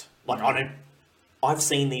got wrecked. Like I've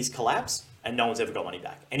seen these collapse and no one's ever got money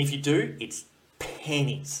back. And if you do, it's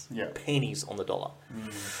pennies. Pennies on the dollar.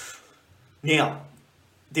 Now,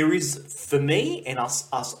 there is, for me and us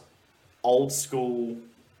old school,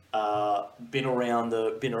 been around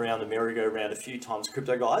the merry-go-round a few times,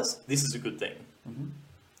 crypto guys, this is a good thing.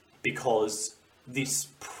 Because this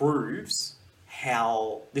proves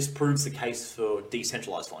the case for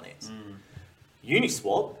decentralized finance.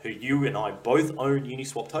 Uniswap, who you and I both own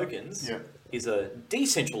Uniswap tokens, is a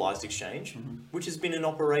decentralized exchange, which has been in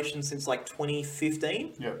operation since like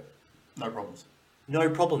 2015. Yeah. No problems. No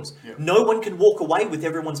problems. No one can walk away with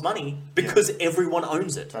everyone's money because everyone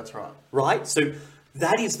owns it. That's right. Right? So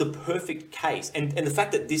that is the perfect case. And the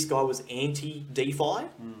fact that this guy was anti-DeFi,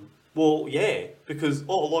 well, yeah, because,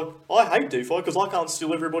 I hate DeFi because I can't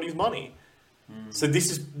steal everybody's money. So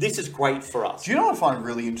this is great for us. Do you know what I find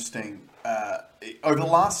really interesting? Over the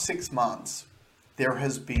last 6 months, there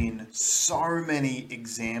has been so many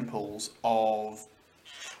examples of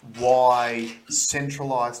why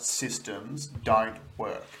centralized systems don't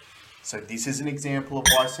work. So this is an example of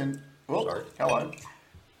why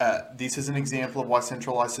this is an example of why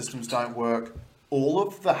centralized systems don't work. All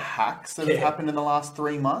of the hacks that have happened in the last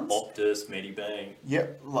 3 months. Optus, Medibank.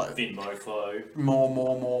 Yep. Finmofo.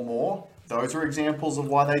 More. Those are examples of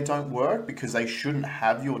why they don't work, because they shouldn't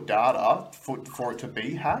have your data for it to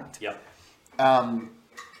be hacked. Yep.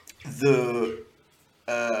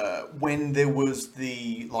 When there was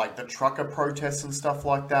the trucker protests and stuff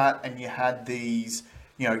like that, and you had these,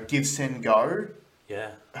 give, send, go,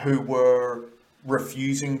 who were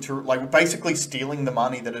refusing to, basically stealing the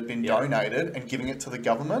money that had been donated and giving it to the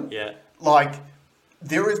government. Yeah.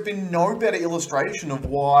 There has been no better illustration of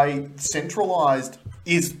why centralized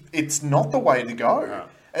it's not the way to go. No.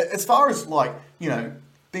 As far as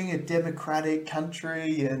being a democratic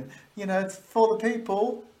country and, it's for the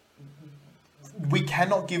people, we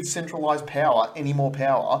cannot give centralized power any more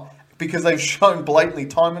power, because they've shown blatantly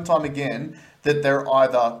time and time again that they're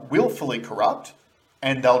either willfully corrupt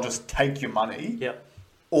and they'll just take your money,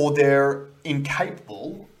 or they're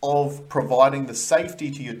incapable of providing the safety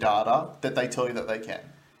to your data that they tell you that they can.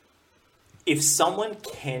 If someone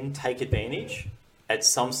can take advantage at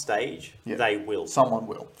some stage, they will. Someone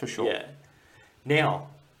will, for sure. Yeah. Now,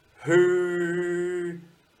 who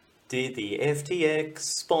did the FTX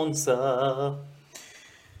sponsor?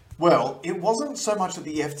 Well, it wasn't so much that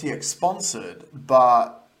the FTX sponsored,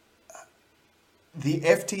 but the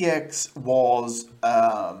FTX was...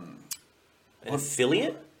 an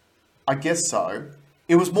affiliate? I guess so.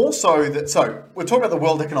 It was more so that... So, we're talking about the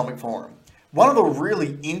World Economic Forum. One of the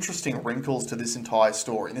really interesting wrinkles to this entire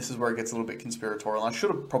story, and this is where it gets a little bit conspiratorial, and I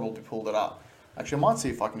should have probably pulled it up. Actually, I might see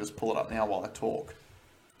if I can just pull it up now while I talk.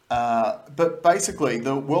 But basically,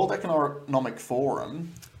 the World Economic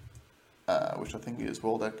Forum, which I think is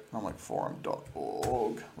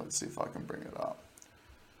worldeconomicforum.org. Let's see if I can bring it up.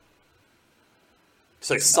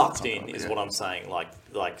 So sucked in is what I'm saying. Like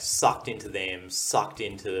sucked into them, sucked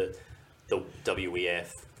into the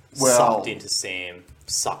WEF, sucked into Sam,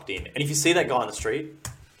 sucked in. And if you see that guy on the street,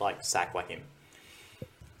 like sack whack him.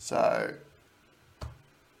 So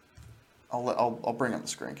I'll bring up the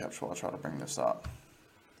screen capture while I try to bring this up.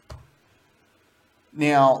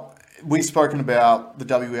 Now, we've spoken about the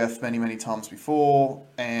WF many times before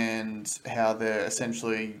and how they're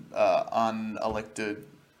essentially unelected,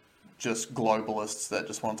 just globalists that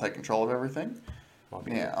just want to take control of everything. Might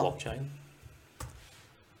be blockchain.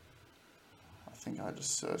 I think I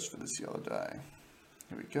just searched for this the other day.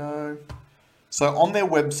 Here we go. So on their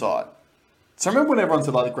website, so remember when everyone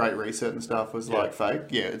said like the Great Reset and stuff was like fake?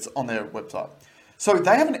 Yeah, it's on their website. So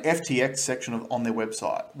they have an FTX section on their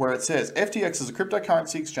website where it says, FTX is a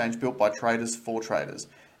cryptocurrency exchange built by traders for traders.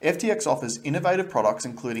 FTX offers innovative products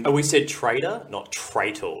including... Oh, we said trader, not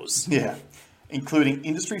traitors. Yeah. Including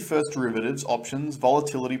industry-first derivatives, options,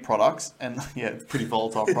 volatility products, and yeah, it's a pretty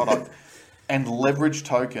volatile product, and leverage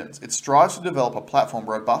tokens. It strives to develop a platform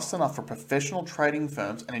robust enough for professional trading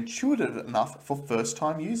firms and intuitive enough for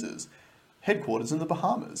first-time users. Headquarters in the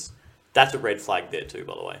Bahamas. That's a red flag there too,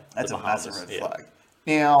 by the way. That's a massive red flag.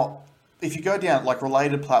 Now, if you go down like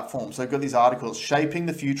related platforms, they've got these articles, shaping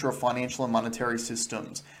the future of financial and monetary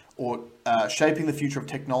systems, or shaping the future of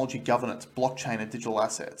technology governance, blockchain and digital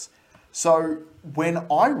assets. So when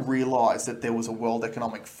I realized that there was a World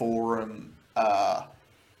Economic Forum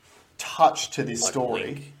touch to this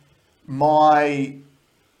story, my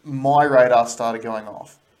radar started going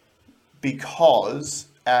off, because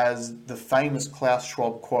as the famous Klaus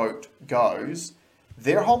Schwab quote goes,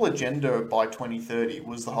 their whole agenda by 2030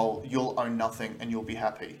 was the whole, you'll own nothing and you'll be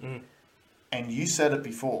happy. And you said it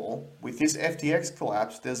before, with this FTX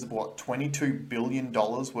collapse, there's what, $22 billion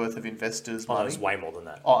worth of investors' money? Oh, it's way more than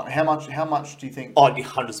that. Oh, how much do you think? Oh, it'd be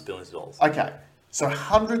hundreds of billions of dollars. Okay, so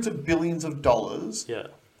hundreds of billions of dollars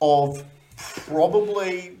of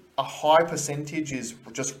probably a high percentage is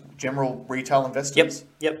just general retail investors.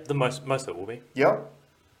 Yep. The most of it will be. Yep.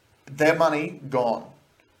 Their money gone.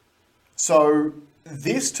 So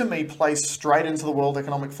this to me plays straight into the World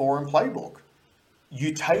Economic Forum playbook.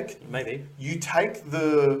 You take the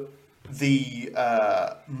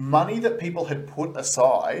money that people had put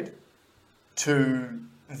aside to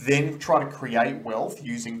then try to create wealth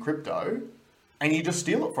using crypto, and you just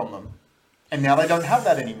steal it from them. And now they don't have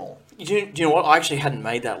that anymore. Do you know what? I actually hadn't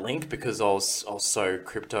made that link because I was so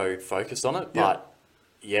crypto focused on it, but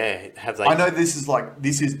yeah, have they? I know this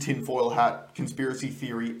is tinfoil hat conspiracy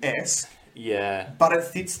theory-esque. Yeah. But it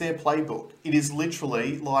fits their playbook. It is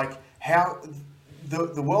literally like how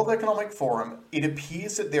the World Economic Forum, it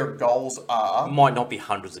appears that their goals are... Might not be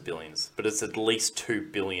hundreds of billions, but it's at least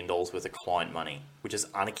 $2 billion worth of client money, which is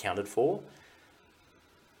unaccounted for.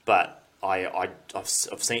 But I've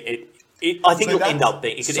seen it. I think it'll end up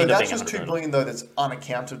being... It could end up being... So that's just $2 billion, though, that's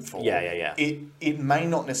unaccounted for. Yeah. It may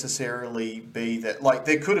not necessarily be that... Like,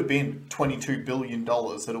 there could have been $22 billion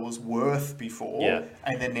that it was worth before,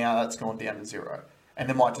 and then now that's gone down to zero. And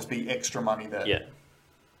there might just be extra money that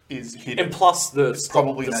is hidden. And plus the stock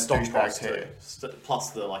price here. Plus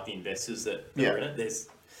the investors that are in it.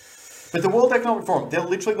 But the World Economic Forum, they're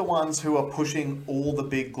literally the ones who are pushing all the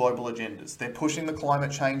big global agendas. They're pushing the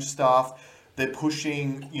climate change stuff. They're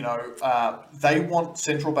pushing, they want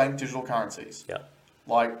central bank digital currencies. Yeah.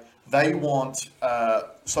 Like, they want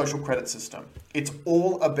social credit system. It's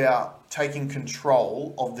all about taking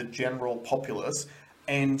control of the general populace,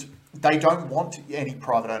 and they don't want any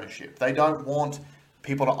private ownership. They don't want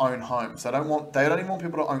people to own homes. They don't even want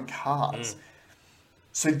people to own cars.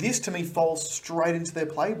 So this, to me, falls straight into their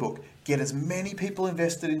playbook. Get as many people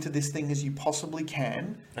invested into this thing as you possibly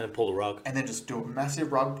can. And then pull the rug. And then just do a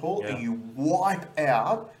massive rug pull, and you wipe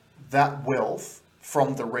out that wealth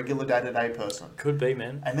from the regular day-to-day person. Could be,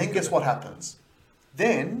 man. And then guess what happens?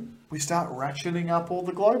 Then we start ratcheting up all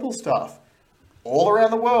the global stuff. All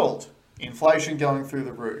around the world. Inflation going through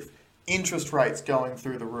the roof. Interest rates going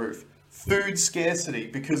through the roof. Food scarcity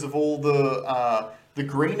because of all the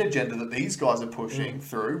green agenda that these guys are pushing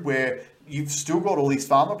through, where you've still got all these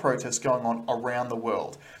farmer protests going on around the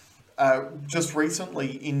world. Just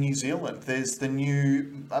recently in New Zealand, there's the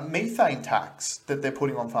new methane tax that they're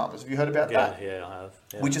putting on farmers. Have you heard about that? Yeah, I have.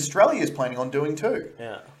 Yeah. Which Australia is planning on doing too.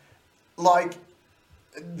 Yeah. Like,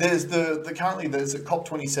 there's currently there's a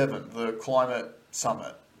COP27, the climate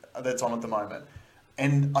summit that's on at the moment.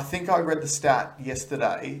 And I think I read the stat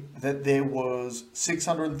yesterday that there was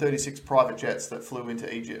 636 private jets that flew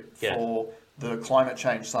into Egypt for the climate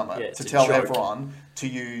change summit to tell everyone to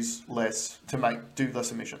use less, to do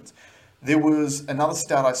less emissions. There was another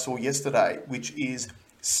stat I saw yesterday, which is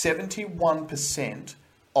 71%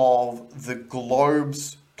 of the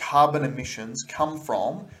globe's carbon emissions come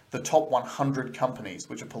from the top 100 companies,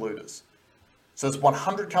 which are polluters. So there's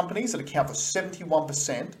 100 companies that account for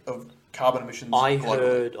 71% of carbon emissions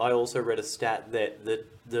globally. I also read a stat that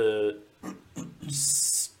the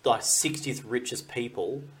like 60th richest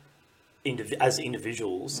people as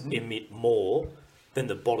individuals emit more than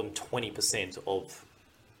the bottom 20% of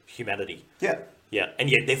humanity. Yeah. Yeah, and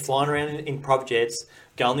yet they're flying around in private jets,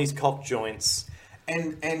 going these cock joints.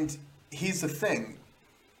 And here's the thing.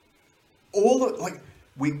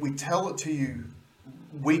 We tell it to you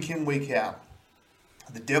week in, week out.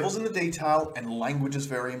 The devil's in the detail, and language is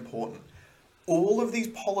very important. All of these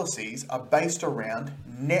policies are based around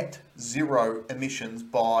net zero emissions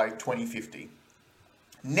by 2050.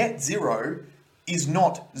 Net zero is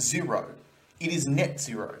not zero. It is net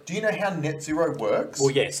zero. Do you know how net zero works?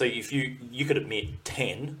 Well, yeah, so if you could emit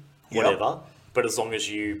 10, whatever, but as long as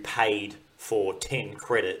you paid for 10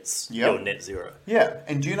 credits, you're net zero. Yeah,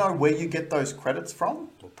 and do you know where you get those credits from?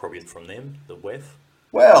 Well, probably from them, the WEF.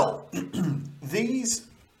 Well,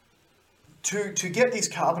 to get these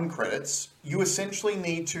carbon credits, you essentially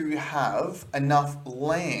need to have enough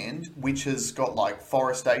land which has got like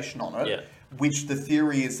forestation on it, which the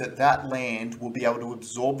theory is that land will be able to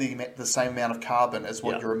absorb the same amount of carbon as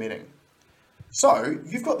what you're emitting. So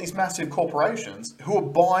you've got these massive corporations who are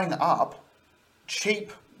buying up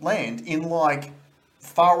cheap land in like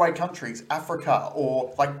faraway countries, Africa,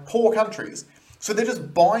 or like poor countries. So they're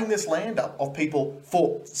just buying this land up of people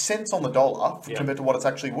for cents on the dollar compared to what it's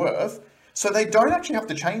actually worth. So they don't actually have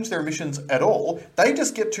to change their emissions at all. They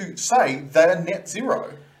just get to say they're net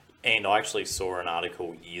zero. And I actually saw an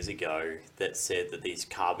article years ago that said that these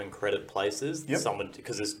carbon credit places,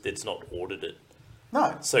 because it's not audited.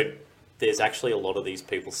 No. So there's actually a lot of these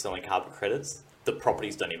people selling carbon credits. The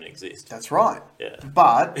properties don't even exist. That's right. Yeah.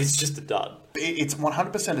 But it's just a dud. It's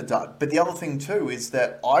 100% a dud. But the other thing too is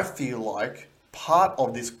that I feel like part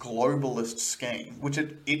of this globalist scheme, which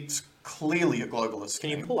it's clearly a globalist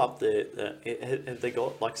scheme. Can you pull up have they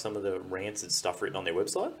got like some of the rancid stuff written on their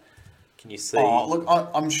website? Can you see? Oh, look,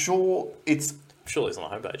 I'm sure it's... Surely it's on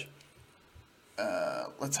the homepage.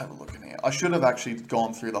 Let's have a look in here. I should have actually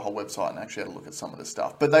gone through the whole website and actually had a look at some of this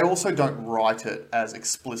stuff. But they also don't write it as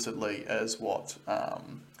explicitly as what...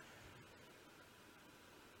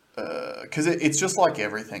 Because it's just like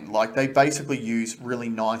everything. Like, they basically use really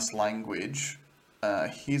nice language.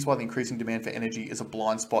 Here's why the increasing demand for energy is a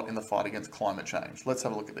blind spot in the fight against climate change. Let's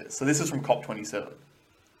have a look at this. So this is from COP27.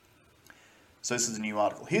 So this is a new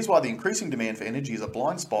article. Here's why the increasing demand for energy is a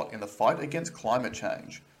blind spot in the fight against climate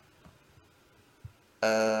change.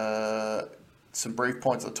 Some brief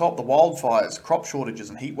points at the top. The wildfires, crop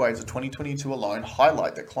shortages and heat waves of 2022 alone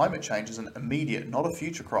highlight that climate change is an immediate, not a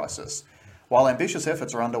future crisis. While ambitious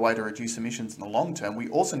efforts are underway to reduce emissions in the long term, we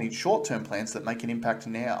also need short-term plans that make an impact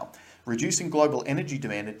now. Reducing global energy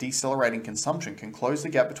demand and decelerating consumption can close the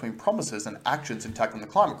gap between promises and actions in tackling the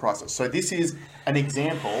climate crisis. So this is an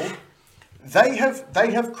example. They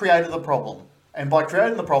have created the problem. And by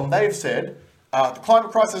creating the problem, they have said, the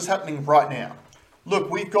climate crisis is happening right now.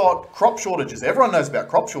 Look, we've got crop shortages. Everyone knows about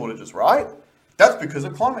crop shortages, right? That's because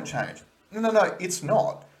of climate change. No, it's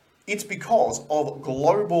not. It's because of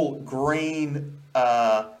global green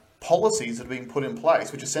policies that are being put in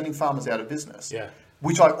place, which are sending farmers out of business. Yeah.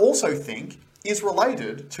 Which I also think is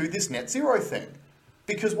related to this net zero thing.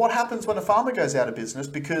 Because what happens when a farmer goes out of business?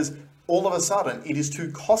 Because all of a sudden it is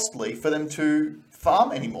too costly for them to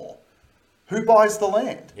farm anymore. Who buys the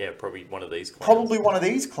land? Yeah, probably one of these clowns. Probably one of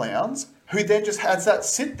these clowns who then just has that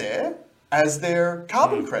sit there as their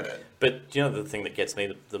carbon credit. But do you know the thing that gets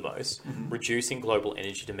me the most? Reducing global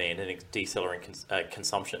energy demand and decelerating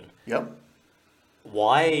consumption. Yep.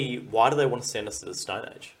 Why do they want to send us to the Stone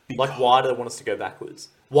Age? Why do they want us to go backwards?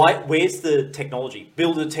 Where's the technology?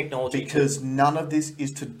 Build the technology. Because none of this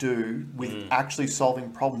is to do with actually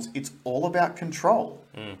solving problems. It's all about control.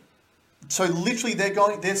 So literally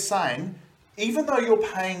they're saying, even though you're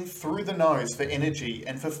paying through the nose for energy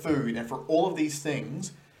and for food and for all of these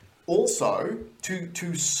things, also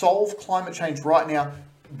to solve climate change right now,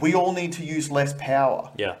 we all need to use less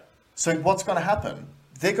power. Yeah. So what's going to happen?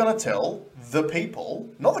 They're going to tell the people,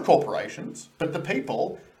 not the corporations, but the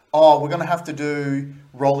people, we're going to have to do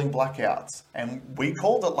rolling blackouts. And we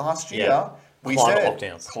called it last year. Yeah. We Climate said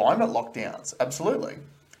lockdowns. Climate lockdowns, absolutely.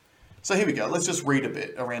 So here we go. Let's just read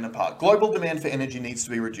a random part. Global demand for energy needs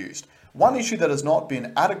to be reduced. One issue that has not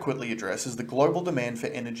been adequately addressed is the global demand for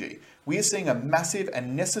energy. We are seeing a massive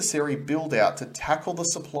and necessary build-out to tackle the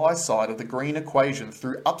supply side of the green equation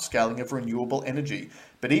through upscaling of renewable energy.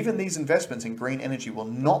 But even these investments in green energy will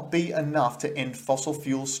not be enough to end fossil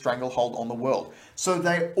fuels' stranglehold on the world. So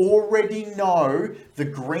they already know the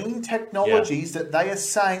green technologies that they are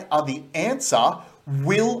saying are the answer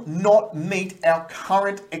will not meet our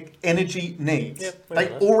current energy needs. Yep, they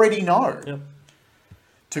already know. Yep.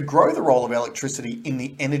 To grow the role of electricity in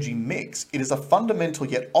the energy mix, it is a fundamental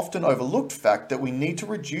yet often overlooked fact that we need to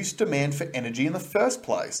reduce demand for energy in the first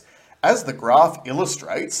place. As the graph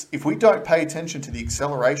illustrates, if we don't pay attention to the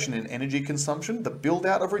acceleration in energy consumption, the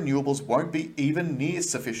build-out of renewables won't be even near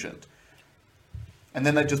sufficient. And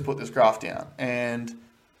then they just put this graph down. And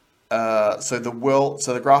so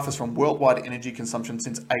the graph is from worldwide energy consumption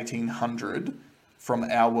since 1800 from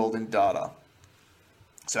Our World in Data.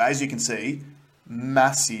 So as you can see,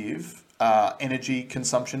 massive energy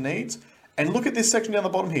consumption needs. And look at this section down the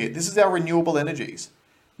bottom here. This is our renewable energies.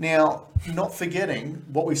 Now, not forgetting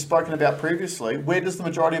what we've spoken about previously, where does the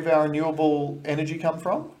majority of our renewable energy come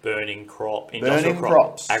from? Burning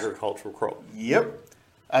crops. Agricultural crop. Yep.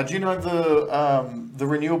 Do you know the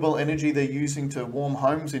renewable energy they're using to warm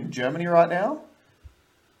homes in Germany right now?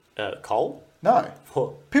 Coal? No.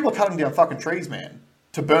 What? People are cutting down fucking trees, man,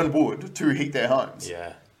 to burn wood to heat their homes.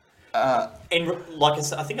 Yeah. And like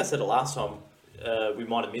I think I said it last time, we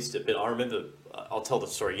might have missed it, but I remember, I'll tell the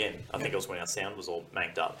story again. I think it was when our sound was all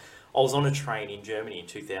manked up. I was on a train in Germany in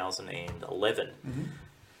 2011,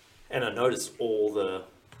 and I noticed all the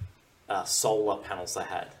solar panels they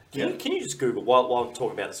had. Can you just Google, while I'm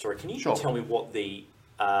talking about the story, can you tell me what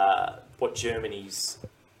Germany's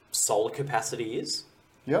solar capacity is?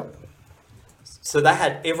 Yep. So they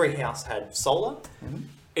had, every house had solar.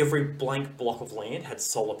 Every blank block of land had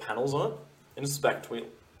solar panels on it, and this is back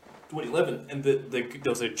 2011. And there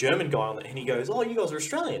was a German guy on it, and he goes, "Oh, you guys are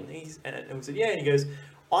Australian?" And we said, "Yeah." And he goes,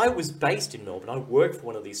 "I was based in Melbourne. I worked for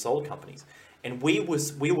one of these solar companies, and we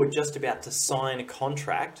were just about to sign a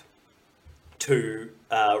contract to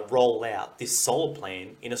roll out this solar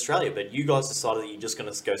plan in Australia, but you guys decided that you're just going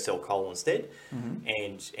to go sell coal instead,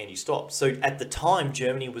 and you stopped." So at the time,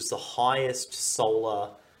 Germany was the highest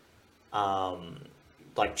solar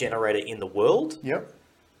generator in the world. Yep.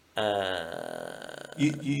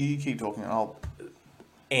 You keep talking.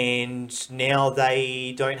 And now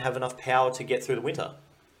they don't have enough power to get through the winter.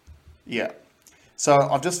 Yeah. So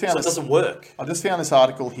I've just found it doesn't work. I just found this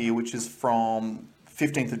article here, which is from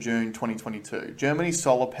 15th of June 2022. Germany's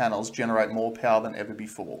solar panels generate more power than ever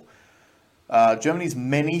before. Germany's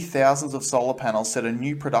many thousands of solar panels set a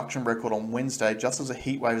new production record on Wednesday, just as a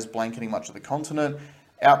heat wave is blanketing much of the continent.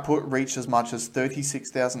 Output reached as much as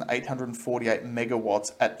 36,848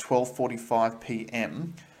 megawatts at 12:45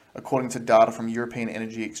 p.m, according to data from European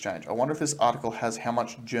Energy Exchange. I wonder if this article has how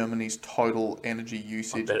much Germany's total energy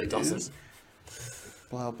usage I bet it doesn't.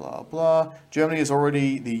 Blah, blah, blah. Germany is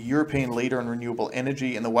already the European leader in renewable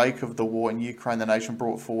energy. In the wake of the war in Ukraine, the nation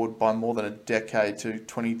brought forward by more than a decade to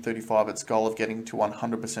 2035 its goal of getting to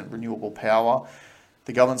 100% renewable power.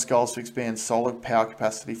 The government's goal is to expand solar power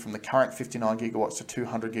capacity from the current 59 gigawatts to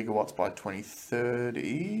 200 gigawatts by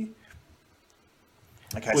 2030.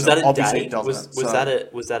 Okay, was so that a obviously day? it doesn't. Was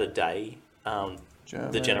that a day?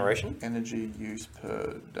 The generation? Energy use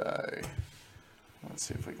per day. Let's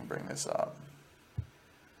see if we can bring this up.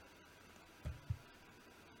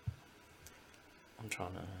 I'm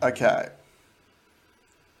trying to. Okay.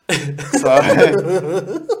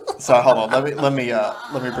 So hold on. Let me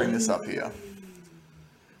bring this up here.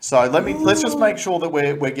 So let's just make sure that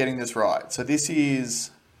we're getting this right. So this is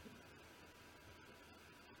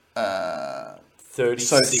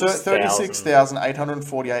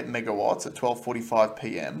 36,848 megawatts at 12:45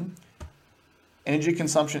 p.m. Energy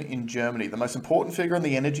consumption in Germany. The most important figure in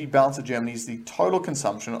the energy balance of Germany is the total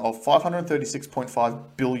consumption of 536.5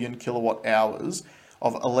 billion kilowatt hours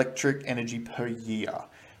of electric energy per year.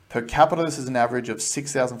 Per capita, this is an average of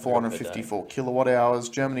 6,454 kilowatt hours.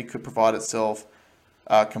 Germany could provide itself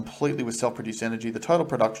completely with self-produced energy. The total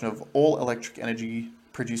production of all electric energy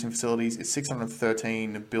producing facilities is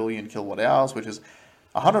 613 billion kilowatt hours, which is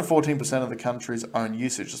 114% of the country's own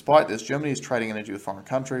usage. Despite this, Germany is trading energy with foreign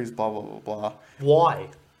countries, blah, blah, blah, blah. Why?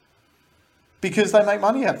 Because they make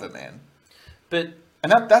money out of it, man.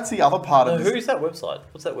 And that's the other part of this. Who's that website?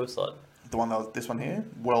 What's that website? The one this one here?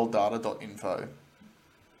 worlddata.info.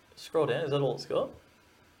 Scroll down. Is that all it's got?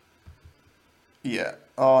 Yeah.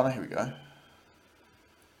 Oh, no, here we go.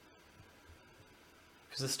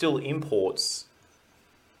 Because there's still imports.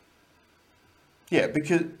 Yeah,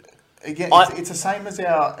 because again, it's the same as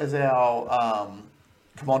our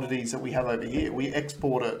commodities that we have over here. We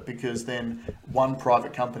export it because then one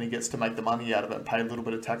private company gets to make the money out of it and pay a little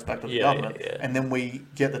bit of tax back to the government, and then we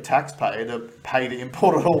get the taxpayer to pay to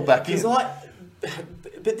import it all back in. But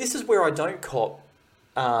this is where I don't cop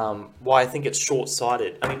why I think it's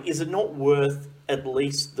short-sighted. I mean, is it not worth at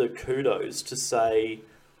least the kudos to say,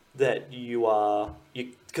 that you are...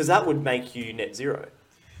 Because that would make you net zero.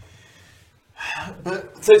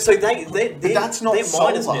 But So that's not their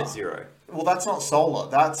mine is solar. net zero. Well, that's not solar.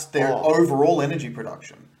 That's their overall energy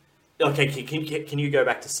production. Okay, can you go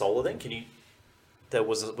back to solar then? Can you...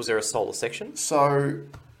 Was there a solar section? So...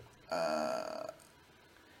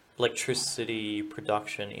 Electricity,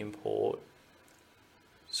 production, import...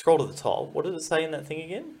 Scroll to the top. What did it say in that thing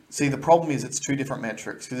again? See, the problem is it's two different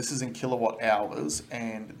metrics, because this is in kilowatt hours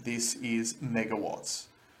and this is megawatts.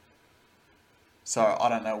 So I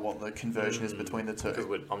don't know what the conversion is between the two. Because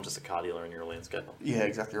I'm just a car dealer and you're a landscaper. Yeah,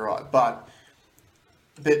 exactly right. But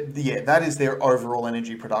yeah, that is their overall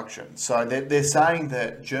energy production. So they're saying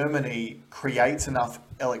that Germany creates enough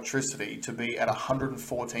electricity to be at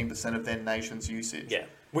 114% of their nation's usage. Yeah,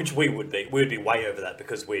 which we would be. We would be way over that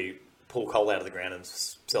because we pull coal out of the ground and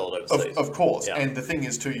sell it overseas. Of course. Yeah. And the thing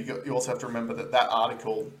is, too, you also have to remember that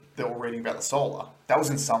article they were reading about the solar, that was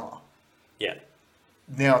in summer. Yeah.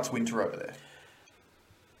 Now it's winter over there.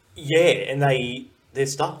 Yeah, and they're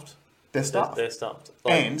stuffed. They're stuffed. They're stuffed.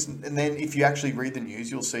 And then if you actually read the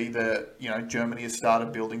news, you'll see that, Germany has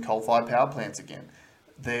started building coal-fired power plants again.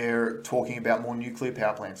 They're talking about more nuclear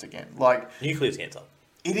power plants again. Nuclear's the answer.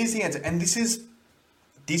 It is the answer. And this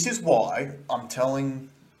is why I'm telling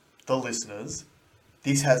the listeners,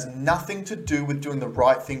 this has nothing to do with doing the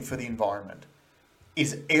right thing for the environment.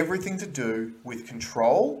 It's everything to do with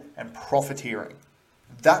control and profiteering.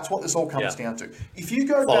 That's what this all comes down to. If you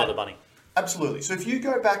go Follow the money. Absolutely. So if you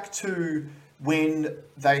go back to when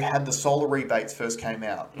they had the solar rebates first came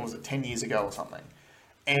out, what was it, 10 years ago or something?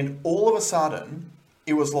 And all of a sudden,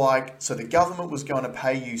 it was like, so the government was going to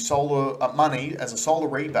pay you solar money as a solar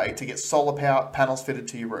rebate to get solar power panels fitted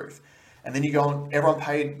to your roof. And then you go and everyone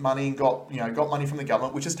paid money and got money from the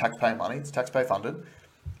government, which is taxpayer money, it's taxpayer funded,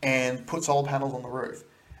 and put solar panels on the roof.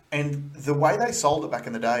 And the way they sold it back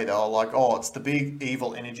in the day, they were like, oh, it's the big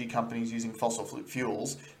evil energy companies using fossil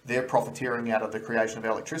fuels. They're profiteering out of the creation of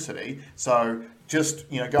electricity. So just,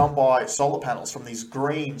 go and buy solar panels from these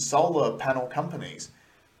green solar panel companies.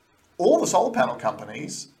 All the solar panel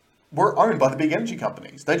companies were owned by the big energy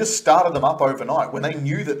companies. They just started them up overnight. When they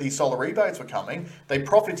knew that these solar rebates were coming, they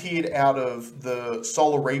profiteered out of the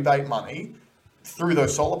solar rebate money through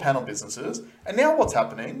those solar panel businesses. And now what's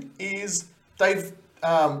happening is they've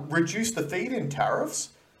reduced the feed-in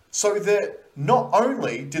tariffs so that not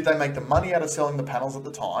only did they make the money out of selling the panels at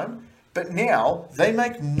the time, but now they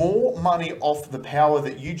make more money off the power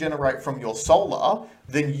that you generate from your solar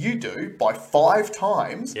than you do by 5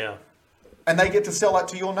 times. Yeah. And they get to sell that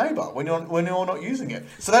to your neighbour when you're not using it.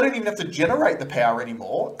 So they don't even have to generate the power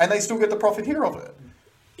anymore, and they still get the profit here of it.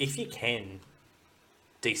 If you can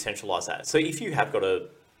decentralize that, so if you have got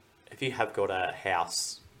a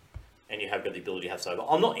house and you have got the ability to have solar,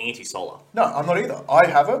 I'm not anti-solar. No, I'm not either. I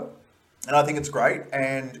have it, and I think it's great,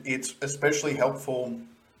 and it's especially helpful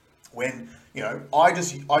when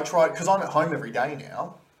I try, because I'm at home every day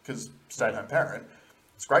now because stay-at-home parent.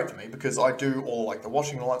 It's great for me because I do all like the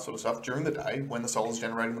washing and all that sort of stuff during the day when the solar's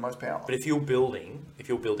generating the most power. But if you're building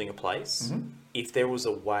a place, if there was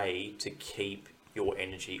a way to keep your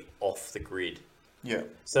energy off the grid,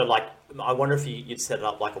 So I wonder if you'd set it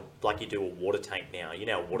up like you do a water tank now.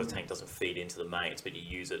 A water tank doesn't feed into the mains, but you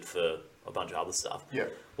use it for a bunch of other stuff. Yeah.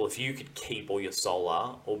 Well, if you could keep all your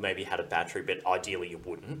solar, or maybe had a battery, but ideally you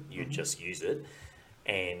wouldn't. You'd just use it,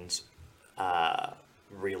 and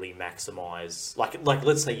really maximize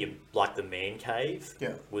let's say you the man cave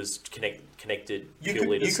was connected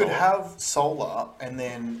purely to solar. You could have solar and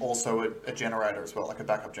then also a generator as well, like a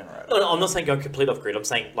backup generator. No, I'm not saying go complete off grid. I'm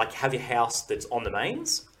saying have your house that's on the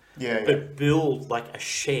mains, but build a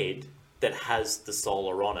shed that has the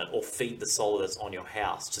solar on it, or feed the solar that's on your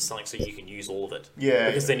house to something so you can use all of it.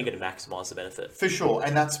 Because then you're going to maximize the benefit. For sure,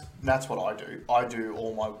 and that's what I do. I do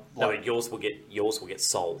all my but yours will get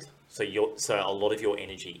sold. So a lot of your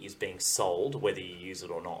energy is being sold whether you use it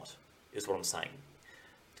or not, is what I'm saying.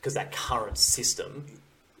 Because that current system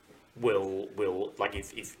will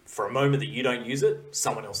if for a moment that you don't use it,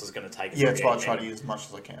 someone else is going to take it. Yeah, that's why I try to use as much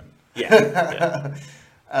as I can. Yeah.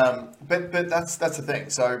 But that's the thing.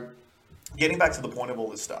 So getting back to the point of all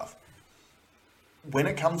this stuff, when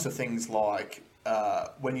it comes to things like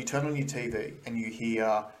when you turn on your TV and you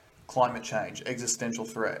hear climate change, existential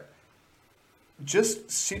threat, just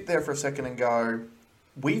sit there for a second and go,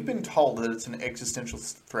 we've been told that it's an existential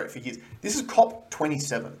threat for years. This is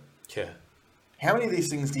COP27. Yeah. How many of these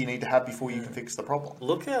things do you need to have before you can fix the problem?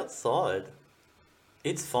 Look outside.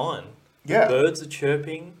 It's fine. Yeah. The birds are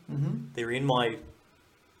chirping. Mm-hmm. They're in my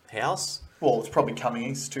house. Well, it's probably coming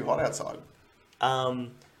in. It's too hot outside.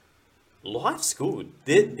 Life's good.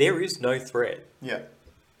 There is no threat. Yeah.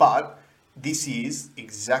 But this is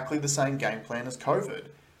exactly the same game plan as COVID.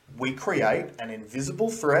 We create an invisible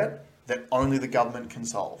threat that only the government can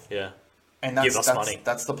solve. Yeah. And that's money.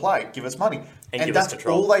 That's the play. Give us money. And that's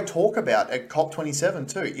all they talk about at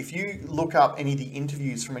COP27 too. If you look up any of the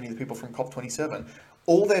interviews from any of the people from COP27,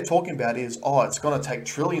 all they're talking about is, it's going to take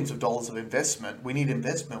trillions of dollars of investment. We need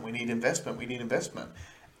investment. We need investment. We need investment.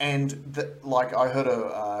 And I heard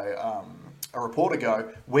a reporter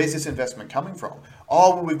go, where's this investment coming from?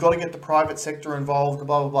 Oh, well, we've got to get the private sector involved,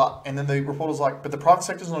 blah, blah, blah. And then the reporter's like, but the private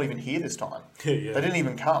sector's not even here this time. Yeah. They didn't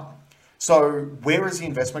even come. So where is the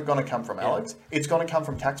investment going to come from, Alex? It's going to come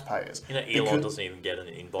from taxpayers. Elon doesn't even get an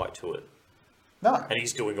invite to it. No. And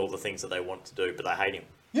he's doing all the things that they want to do, but they hate him.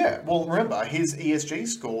 Yeah, well, remember, his ESG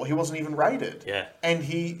score, he wasn't even rated. Yeah. And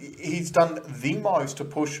he's done the most to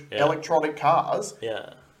push electronic cars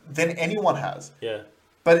than anyone has. Yeah.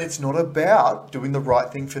 But it's not about doing the right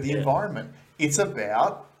thing for the environment. It's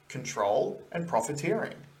about control and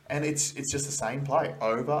profiteering. And it's just the same play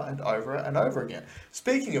over and over and over again.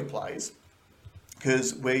 Speaking of plays,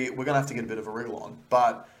 because we're going to have to get a bit of a wriggle on,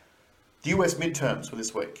 but the US midterms were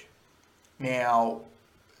this week. Now,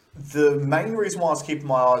 the main reason why I was keeping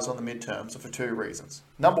my eyes on the midterms are for two reasons.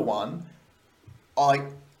 Number one,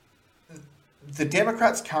 the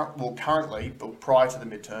Democrats currently, but prior to the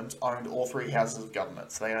midterms, owned all three houses of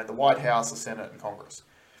government. So they owned the White House, the Senate, and Congress,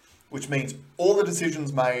 which means all the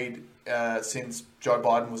decisions made since Joe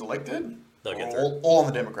Biden was elected are all on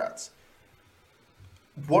the Democrats.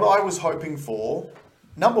 What I was hoping for,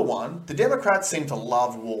 number one, the Democrats seem to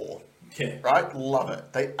love war. Yeah. Right? Love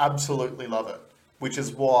it. They absolutely love it. Which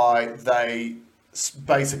is why they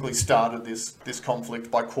basically started this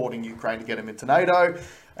conflict by courting Ukraine to get them into NATO.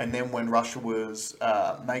 And then when Russia was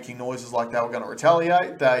making noises like they were going to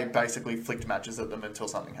retaliate, they basically flicked matches at them until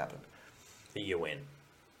something happened. The UN.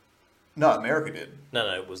 No, America did. No,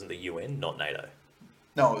 it wasn't the UN, not NATO.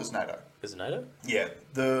 No, it was NATO. Is it NATO? Yeah.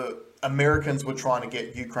 The Americans were trying to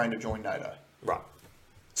get Ukraine to join NATO. Right.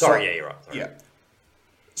 Sorry, you're right. Sorry. Yeah.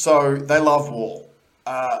 So they love war.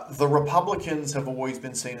 The Republicans have always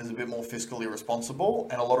been seen as a bit more fiscally responsible,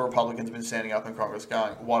 and a lot of Republicans have been standing up in Congress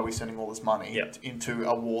going, why are we sending all this money into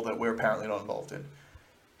a war that we're apparently not involved in?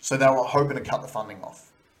 So they were hoping to cut the funding off.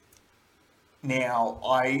 Now,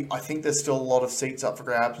 I think there's still a lot of seats up for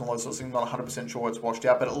grabs and all those sorts of things. I'm not 100% sure it's washed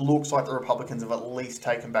out, but it looks like the Republicans have at least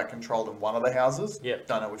taken back control in one of the houses. Yeah.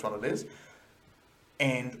 Don't know which one it is.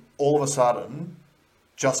 And all of a sudden,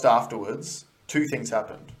 just afterwards, two things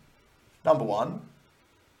happened. Number one,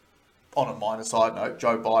 on a minor side note,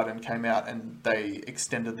 Joe Biden came out and they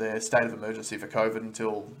extended their state of emergency for COVID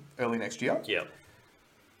until early next year. Yeah.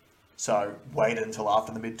 So waited until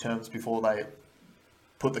after the midterms before they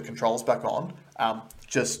put the controls back on.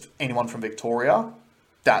 Just anyone from Victoria,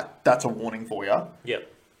 that's a warning for you.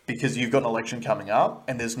 Yep. Because you've got an election coming up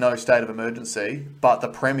and there's no state of emergency, but the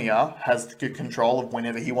Premier has the control of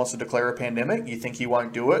whenever he wants to declare a pandemic. You think he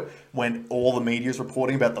won't do it when all the media is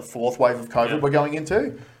reporting about the fourth wave of COVID we're going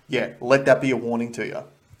into? Yeah, let that be a warning to you.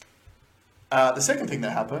 The second thing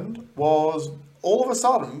that happened was all of a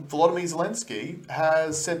sudden, Volodymyr Zelensky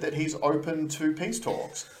has said that he's open to peace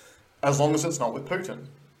talks, as long as it's not with Putin.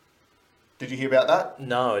 Did you hear about that?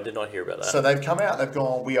 No, I did not hear about that. So they've come out, they've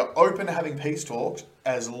gone, we are open to having peace talks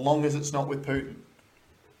as long as it's not with Putin.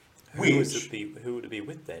 Who would it be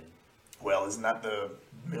with then? Well, isn't that the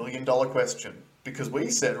million-dollar question? Because we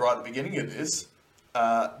said right at the beginning of this,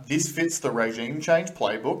 this fits the regime change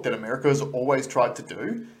playbook that America has always tried to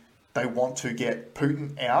do. They want to get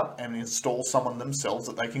Putin out and install someone themselves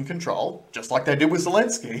that they can control, just like they did with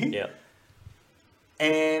Zelensky. Yeah.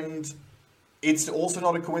 And it's also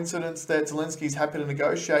not a coincidence that Zelensky's happy to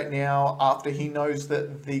negotiate now after he knows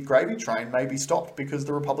that the gravy train may be stopped because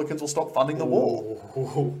the Republicans will stop funding the war.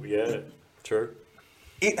 Ooh, yeah, true.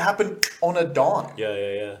 It happened on a dime.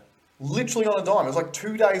 Yeah. Literally on a dime. It was like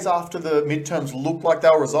 2 days after the midterms looked like they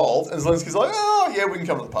were resolved, and Zelensky's like, oh, yeah, we can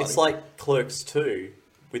come to the party. It's like Clerks 2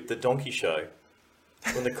 with the donkey show.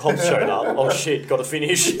 When the cops showed up, oh shit, gotta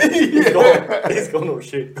finish. He's gone, oh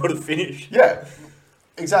shit, gotta finish. Yeah,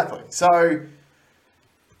 exactly. So,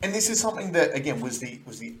 and this is something that, again, was the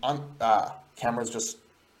cameras just,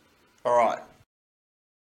 all right.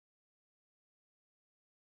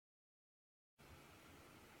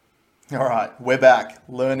 All right, we're back,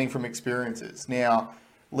 learning from experiences. Now,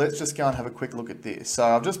 let's just go and have a quick look at this. So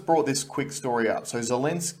I've just brought this quick story up. So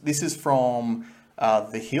Zelensky, this is from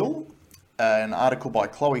The Hill, an article by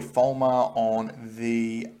Chloe Fulmer on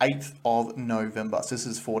the 8th of November. So this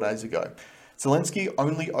is 4 days ago. Zelensky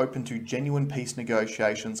only open to genuine peace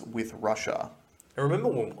negotiations with Russia. I remember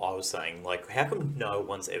when I was saying, like, how come no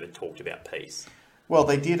one's ever talked about peace? Well,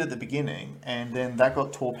 they did at the beginning, and then that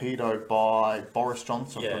got torpedoed by Boris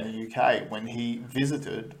Johnson from the UK when he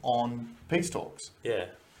visited on peace talks. Yeah.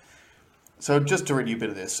 So just to read you a bit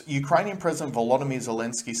of this, Ukrainian President Volodymyr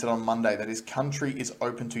Zelensky said on Monday that his country is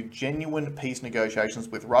open to genuine peace negotiations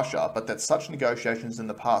with Russia, but that such negotiations in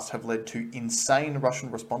the past have led to insane Russian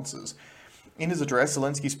responses. In his address,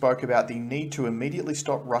 Zelensky spoke about the need to immediately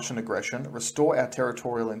stop Russian aggression, restore our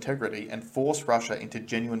territorial integrity, and force Russia into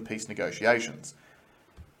genuine peace negotiations.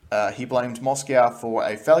 He blamed Moscow for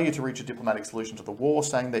a failure to reach a diplomatic solution to the war,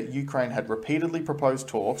 saying that Ukraine had repeatedly proposed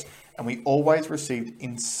talks, and we always received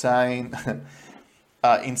insane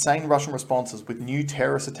Russian responses with new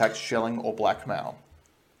terrorist attacks, shelling, or blackmail.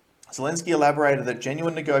 Zelensky elaborated that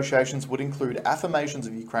genuine negotiations would include affirmations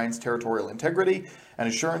of Ukraine's territorial integrity and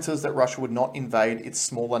assurances that Russia would not invade its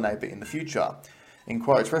smaller neighbour in the future. In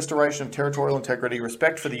quotes, restoration of territorial integrity,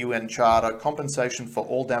 respect for the UN Charter, compensation for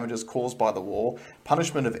all damages caused by the war,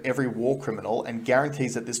 punishment of every war criminal, and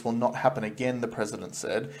guarantees that this will not happen again, the president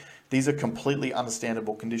said. These are completely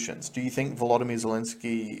understandable conditions. Do you think Volodymyr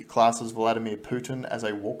Zelensky classes Vladimir Putin as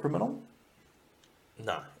a war criminal?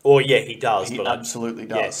 No. Or, yeah, he does. He absolutely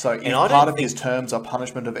does. Yeah. So if part of his terms are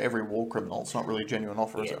punishment of every war criminal, it's not really a genuine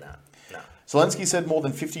offer, is it? No. Zelensky said more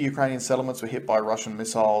than 50 Ukrainian settlements were hit by Russian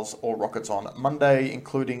missiles or rockets on Monday,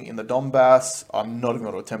 including in the Donbass. I'm not even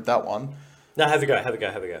going to attempt that one. No, have a go. I'll have a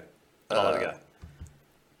go.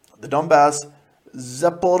 The Donbass,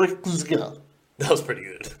 Zaporizhzhia, That was pretty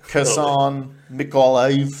good. Kherson,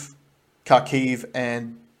 Mykolaiv, Kharkiv,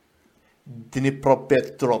 and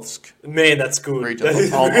Dnipropetrovsk. Man, that's good. Region. That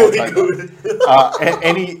is really good.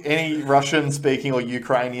 Any Russian-speaking or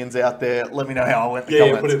Ukrainians out there, let me know how I went in the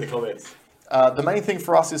comments. Yeah, put it in the comments. The main thing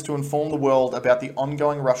for us is to inform the world about the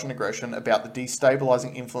ongoing Russian aggression, about the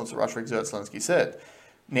destabilizing influence that Russia exerts, Zelensky said.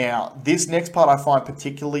 Now, this next part I find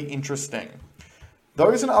particularly interesting.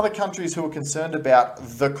 Those in other countries who are concerned about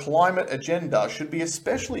the climate agenda should be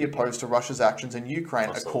especially opposed to Russia's actions in Ukraine,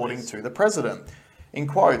 according to the president. In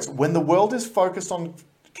quotes, when the world is focused on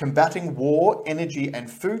combating war, energy,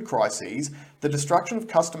 and food crises, the destruction of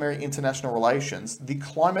customary international relations, the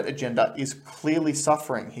climate agenda is clearly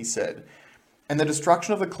suffering, he said. And the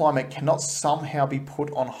destruction of the climate cannot somehow be put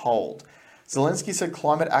on hold. Zelensky said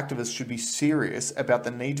climate activists should be serious about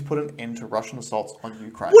the need to put an end to Russian assaults on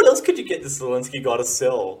Ukraine. What else could you get this Zelensky guy to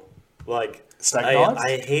sell? Like, steak knives?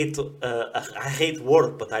 I hate war,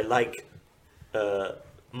 but I like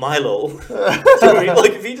Milo.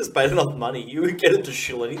 Like, if he just paid enough money, you would get him to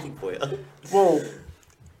shill anything for you. Well,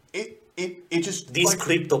 it just... This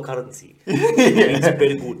cryptocurrency. It's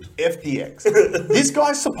very good. FTX. This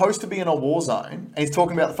guy's supposed to be in a war zone, and he's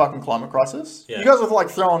talking about the fucking climate crisis. Yeah. You guys are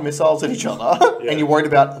like throwing missiles at each other, and you're worried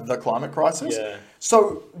about the climate crisis. Yeah.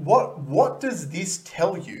 So what does this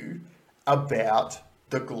tell you about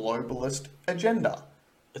the globalist agenda?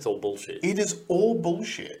 It's all bullshit. It is all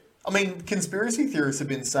bullshit. I mean, conspiracy theorists have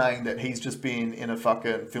been saying that he's just been in a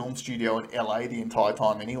fucking film studio in LA the entire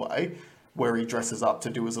time anyway, where he dresses up to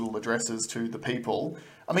do his little addresses to the people.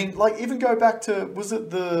 I mean, like, even go back to, was it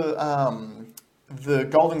the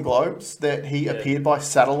Golden Globes that he appeared by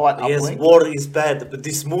satellite uplink? Yes, war is bad, but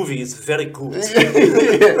this movie is very good.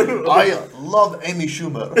 Yeah. I love Amy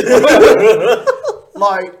Schumer.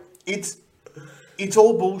 Like, it's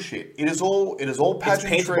all bullshit. It is all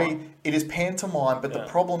pageantry. It is pantomime, but the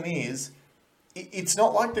problem is, it's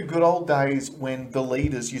not like the good old days when the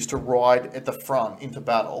leaders used to ride at the front into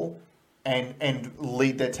battle and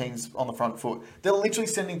lead their teams on the front foot. They're literally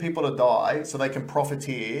sending people to die so they can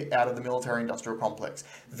profiteer out of the military-industrial complex.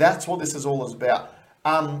 That's what this is all about.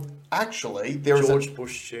 Actually, there is George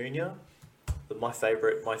Bush Jr., my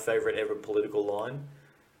favorite ever political line.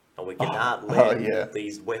 And we cannot let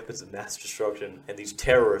these weapons of mass destruction and these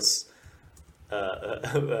terrorists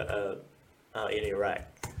in Iraq.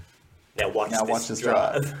 Now watch this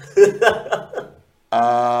drive.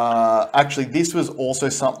 Actually, this was also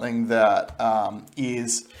something that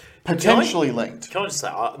is potentially linked. Can I just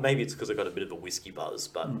say, maybe it's because I got a bit of a whiskey buzz,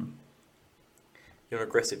 but you're an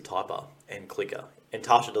aggressive typer and clicker, and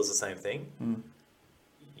Tasha does the same thing.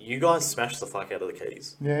 You guys smash the fuck out of the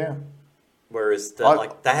keys. Yeah. Whereas they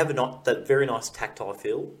have that very nice tactile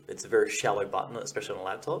feel. It's a very shallow button, especially on a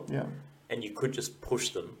laptop. Yeah. And you could just push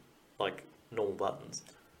them like normal buttons.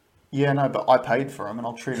 Yeah, no, but I paid for them and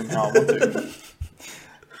I'll treat them how I want to.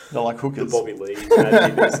 They're like hookers. The Bobby Lee.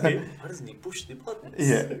 Why doesn't he push the buttons?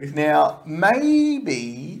 Yeah. Now,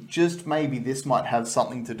 maybe, just maybe, this might have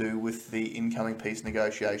something to do with the incoming peace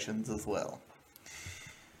negotiations as well.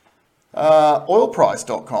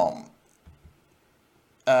 Oilprice.com.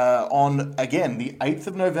 on, again, the 8th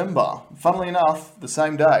of November, funnily enough, the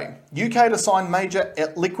same day, UK to sign major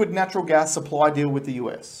liquid natural gas supply deal with the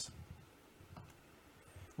US.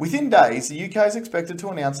 Within days, the UK is expected to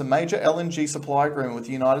announce a major LNG supply agreement with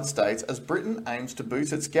the United States as Britain aims to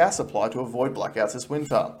boost its gas supply to avoid blackouts this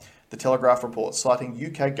winter, the Telegraph reports, citing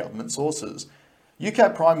UK government sources.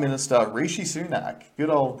 UK Prime Minister Rishi Sunak, good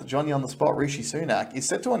old Johnny on the spot Rishi Sunak, is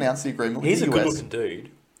set to announce the agreement with the US. He's a good-looking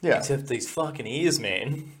dude. Yeah. Except these fucking ears,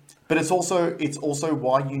 man. But it's also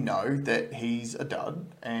why you know that he's a dud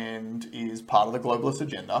and is part of the globalist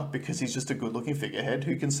agenda, because he's just a good-looking figurehead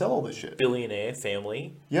who can sell all this shit. Billionaire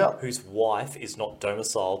family. Yeah. Whose wife is not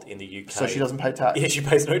domiciled in the UK. So she doesn't pay tax. Yeah, she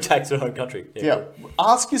pays no tax in her home country. Yeah.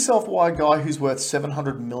 Ask yourself why a guy who's worth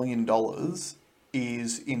 $700 million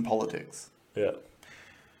is in politics. Yeah.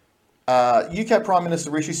 UK Prime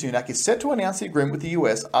Minister Rishi Sunak is set to announce the agreement with the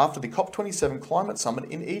US after the COP27 climate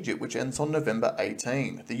summit in Egypt, which ends on November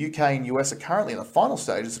 18. The UK and US are currently in the final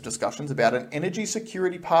stages of discussions about an energy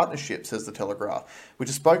security partnership, says the Telegraph, which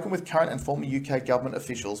has spoken with current and former UK government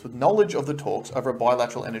officials with knowledge of the talks over a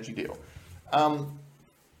bilateral energy deal.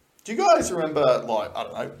 Do you guys remember,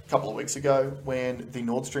 a couple of weeks ago when the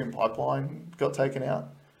Nord Stream pipeline got taken out?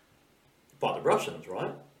 By the Russians,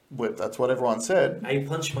 right? Well, that's what everyone said. I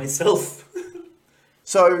punched myself.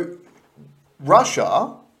 So,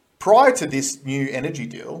 Russia, prior to this new energy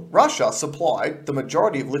deal, Russia supplied the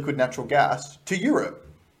majority of liquid natural gas to Europe.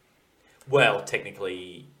 Well,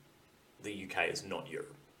 technically, the UK is not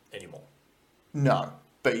Europe anymore. No,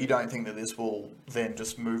 but you don't think that this will then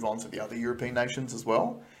just move on to the other European nations as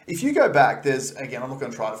well? If you go back, I'm not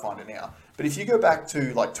going to try to find it now, but if you go back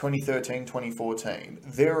to 2013, 2014,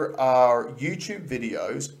 there are YouTube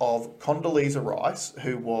videos of Condoleezza Rice,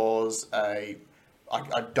 who was I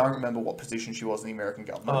don't remember what position she was in the American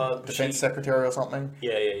government, defense secretary or something.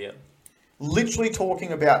 Yeah. Literally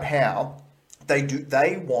talking about how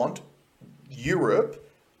they want Europe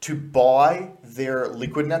to buy their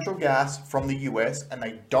liquid natural gas from the US, and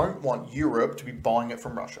they don't want Europe to be buying it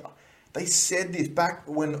from Russia. They said this back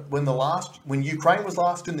when Ukraine was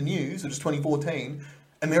last in the news, which was 2014.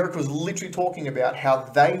 America was literally talking about how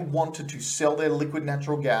they wanted to sell their liquid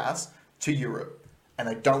natural gas to Europe, and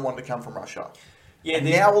they don't want it to come from Russia. Yeah, and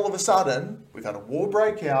now all of a sudden, we've had a war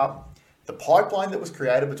break out. The pipeline that was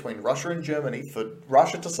created between Russia and Germany for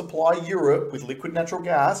Russia to supply Europe with liquid natural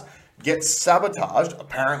gas gets sabotaged,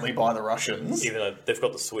 apparently, by the Russians. Even though they've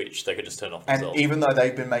got the switch, they could just turn off themselves. And even though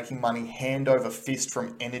they've been making money hand over fist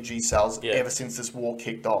from energy sales ever since this war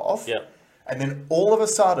kicked off. Yeah. And then all of a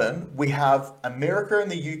sudden, we have America and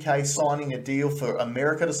the UK signing a deal for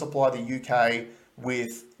America to supply the UK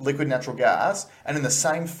with liquid natural gas. And in the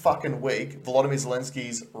same fucking week, Volodymyr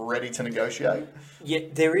Zelensky's ready to negotiate. Yeah,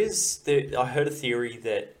 I heard a theory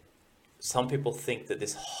that some people think that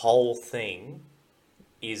this whole thing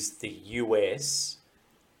is the US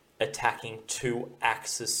attacking two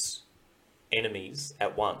Axis enemies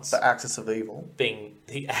at once. The axis of evil. Being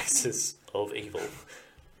the axis of evil.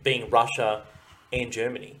 Being Russia and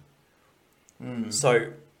Germany.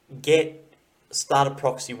 So start a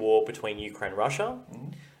proxy war between Ukraine and Russia.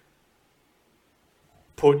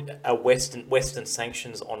 Put a Western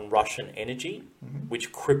sanctions on Russian energy,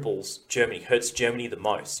 which cripples Germany, hurts Germany the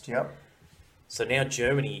most. Yep. So now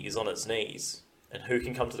Germany is on its knees. And who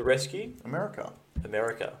can come to the rescue? America.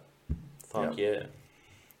 Fuck yeah.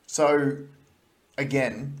 So,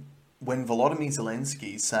 again, when Volodymyr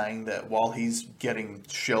Zelensky is saying that while he's getting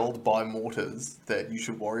shelled by mortars, that you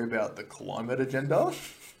should worry about the climate agenda,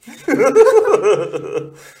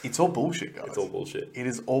 it's all bullshit, guys. It's all bullshit. It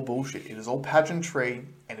is all bullshit. It is all pageantry,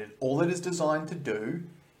 and all it is designed to do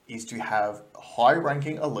is to have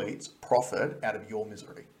high-ranking elites profit out of your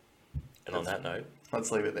misery. And on that note,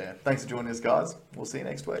 let's leave it there. Thanks for joining us, guys. We'll see you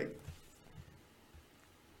next week.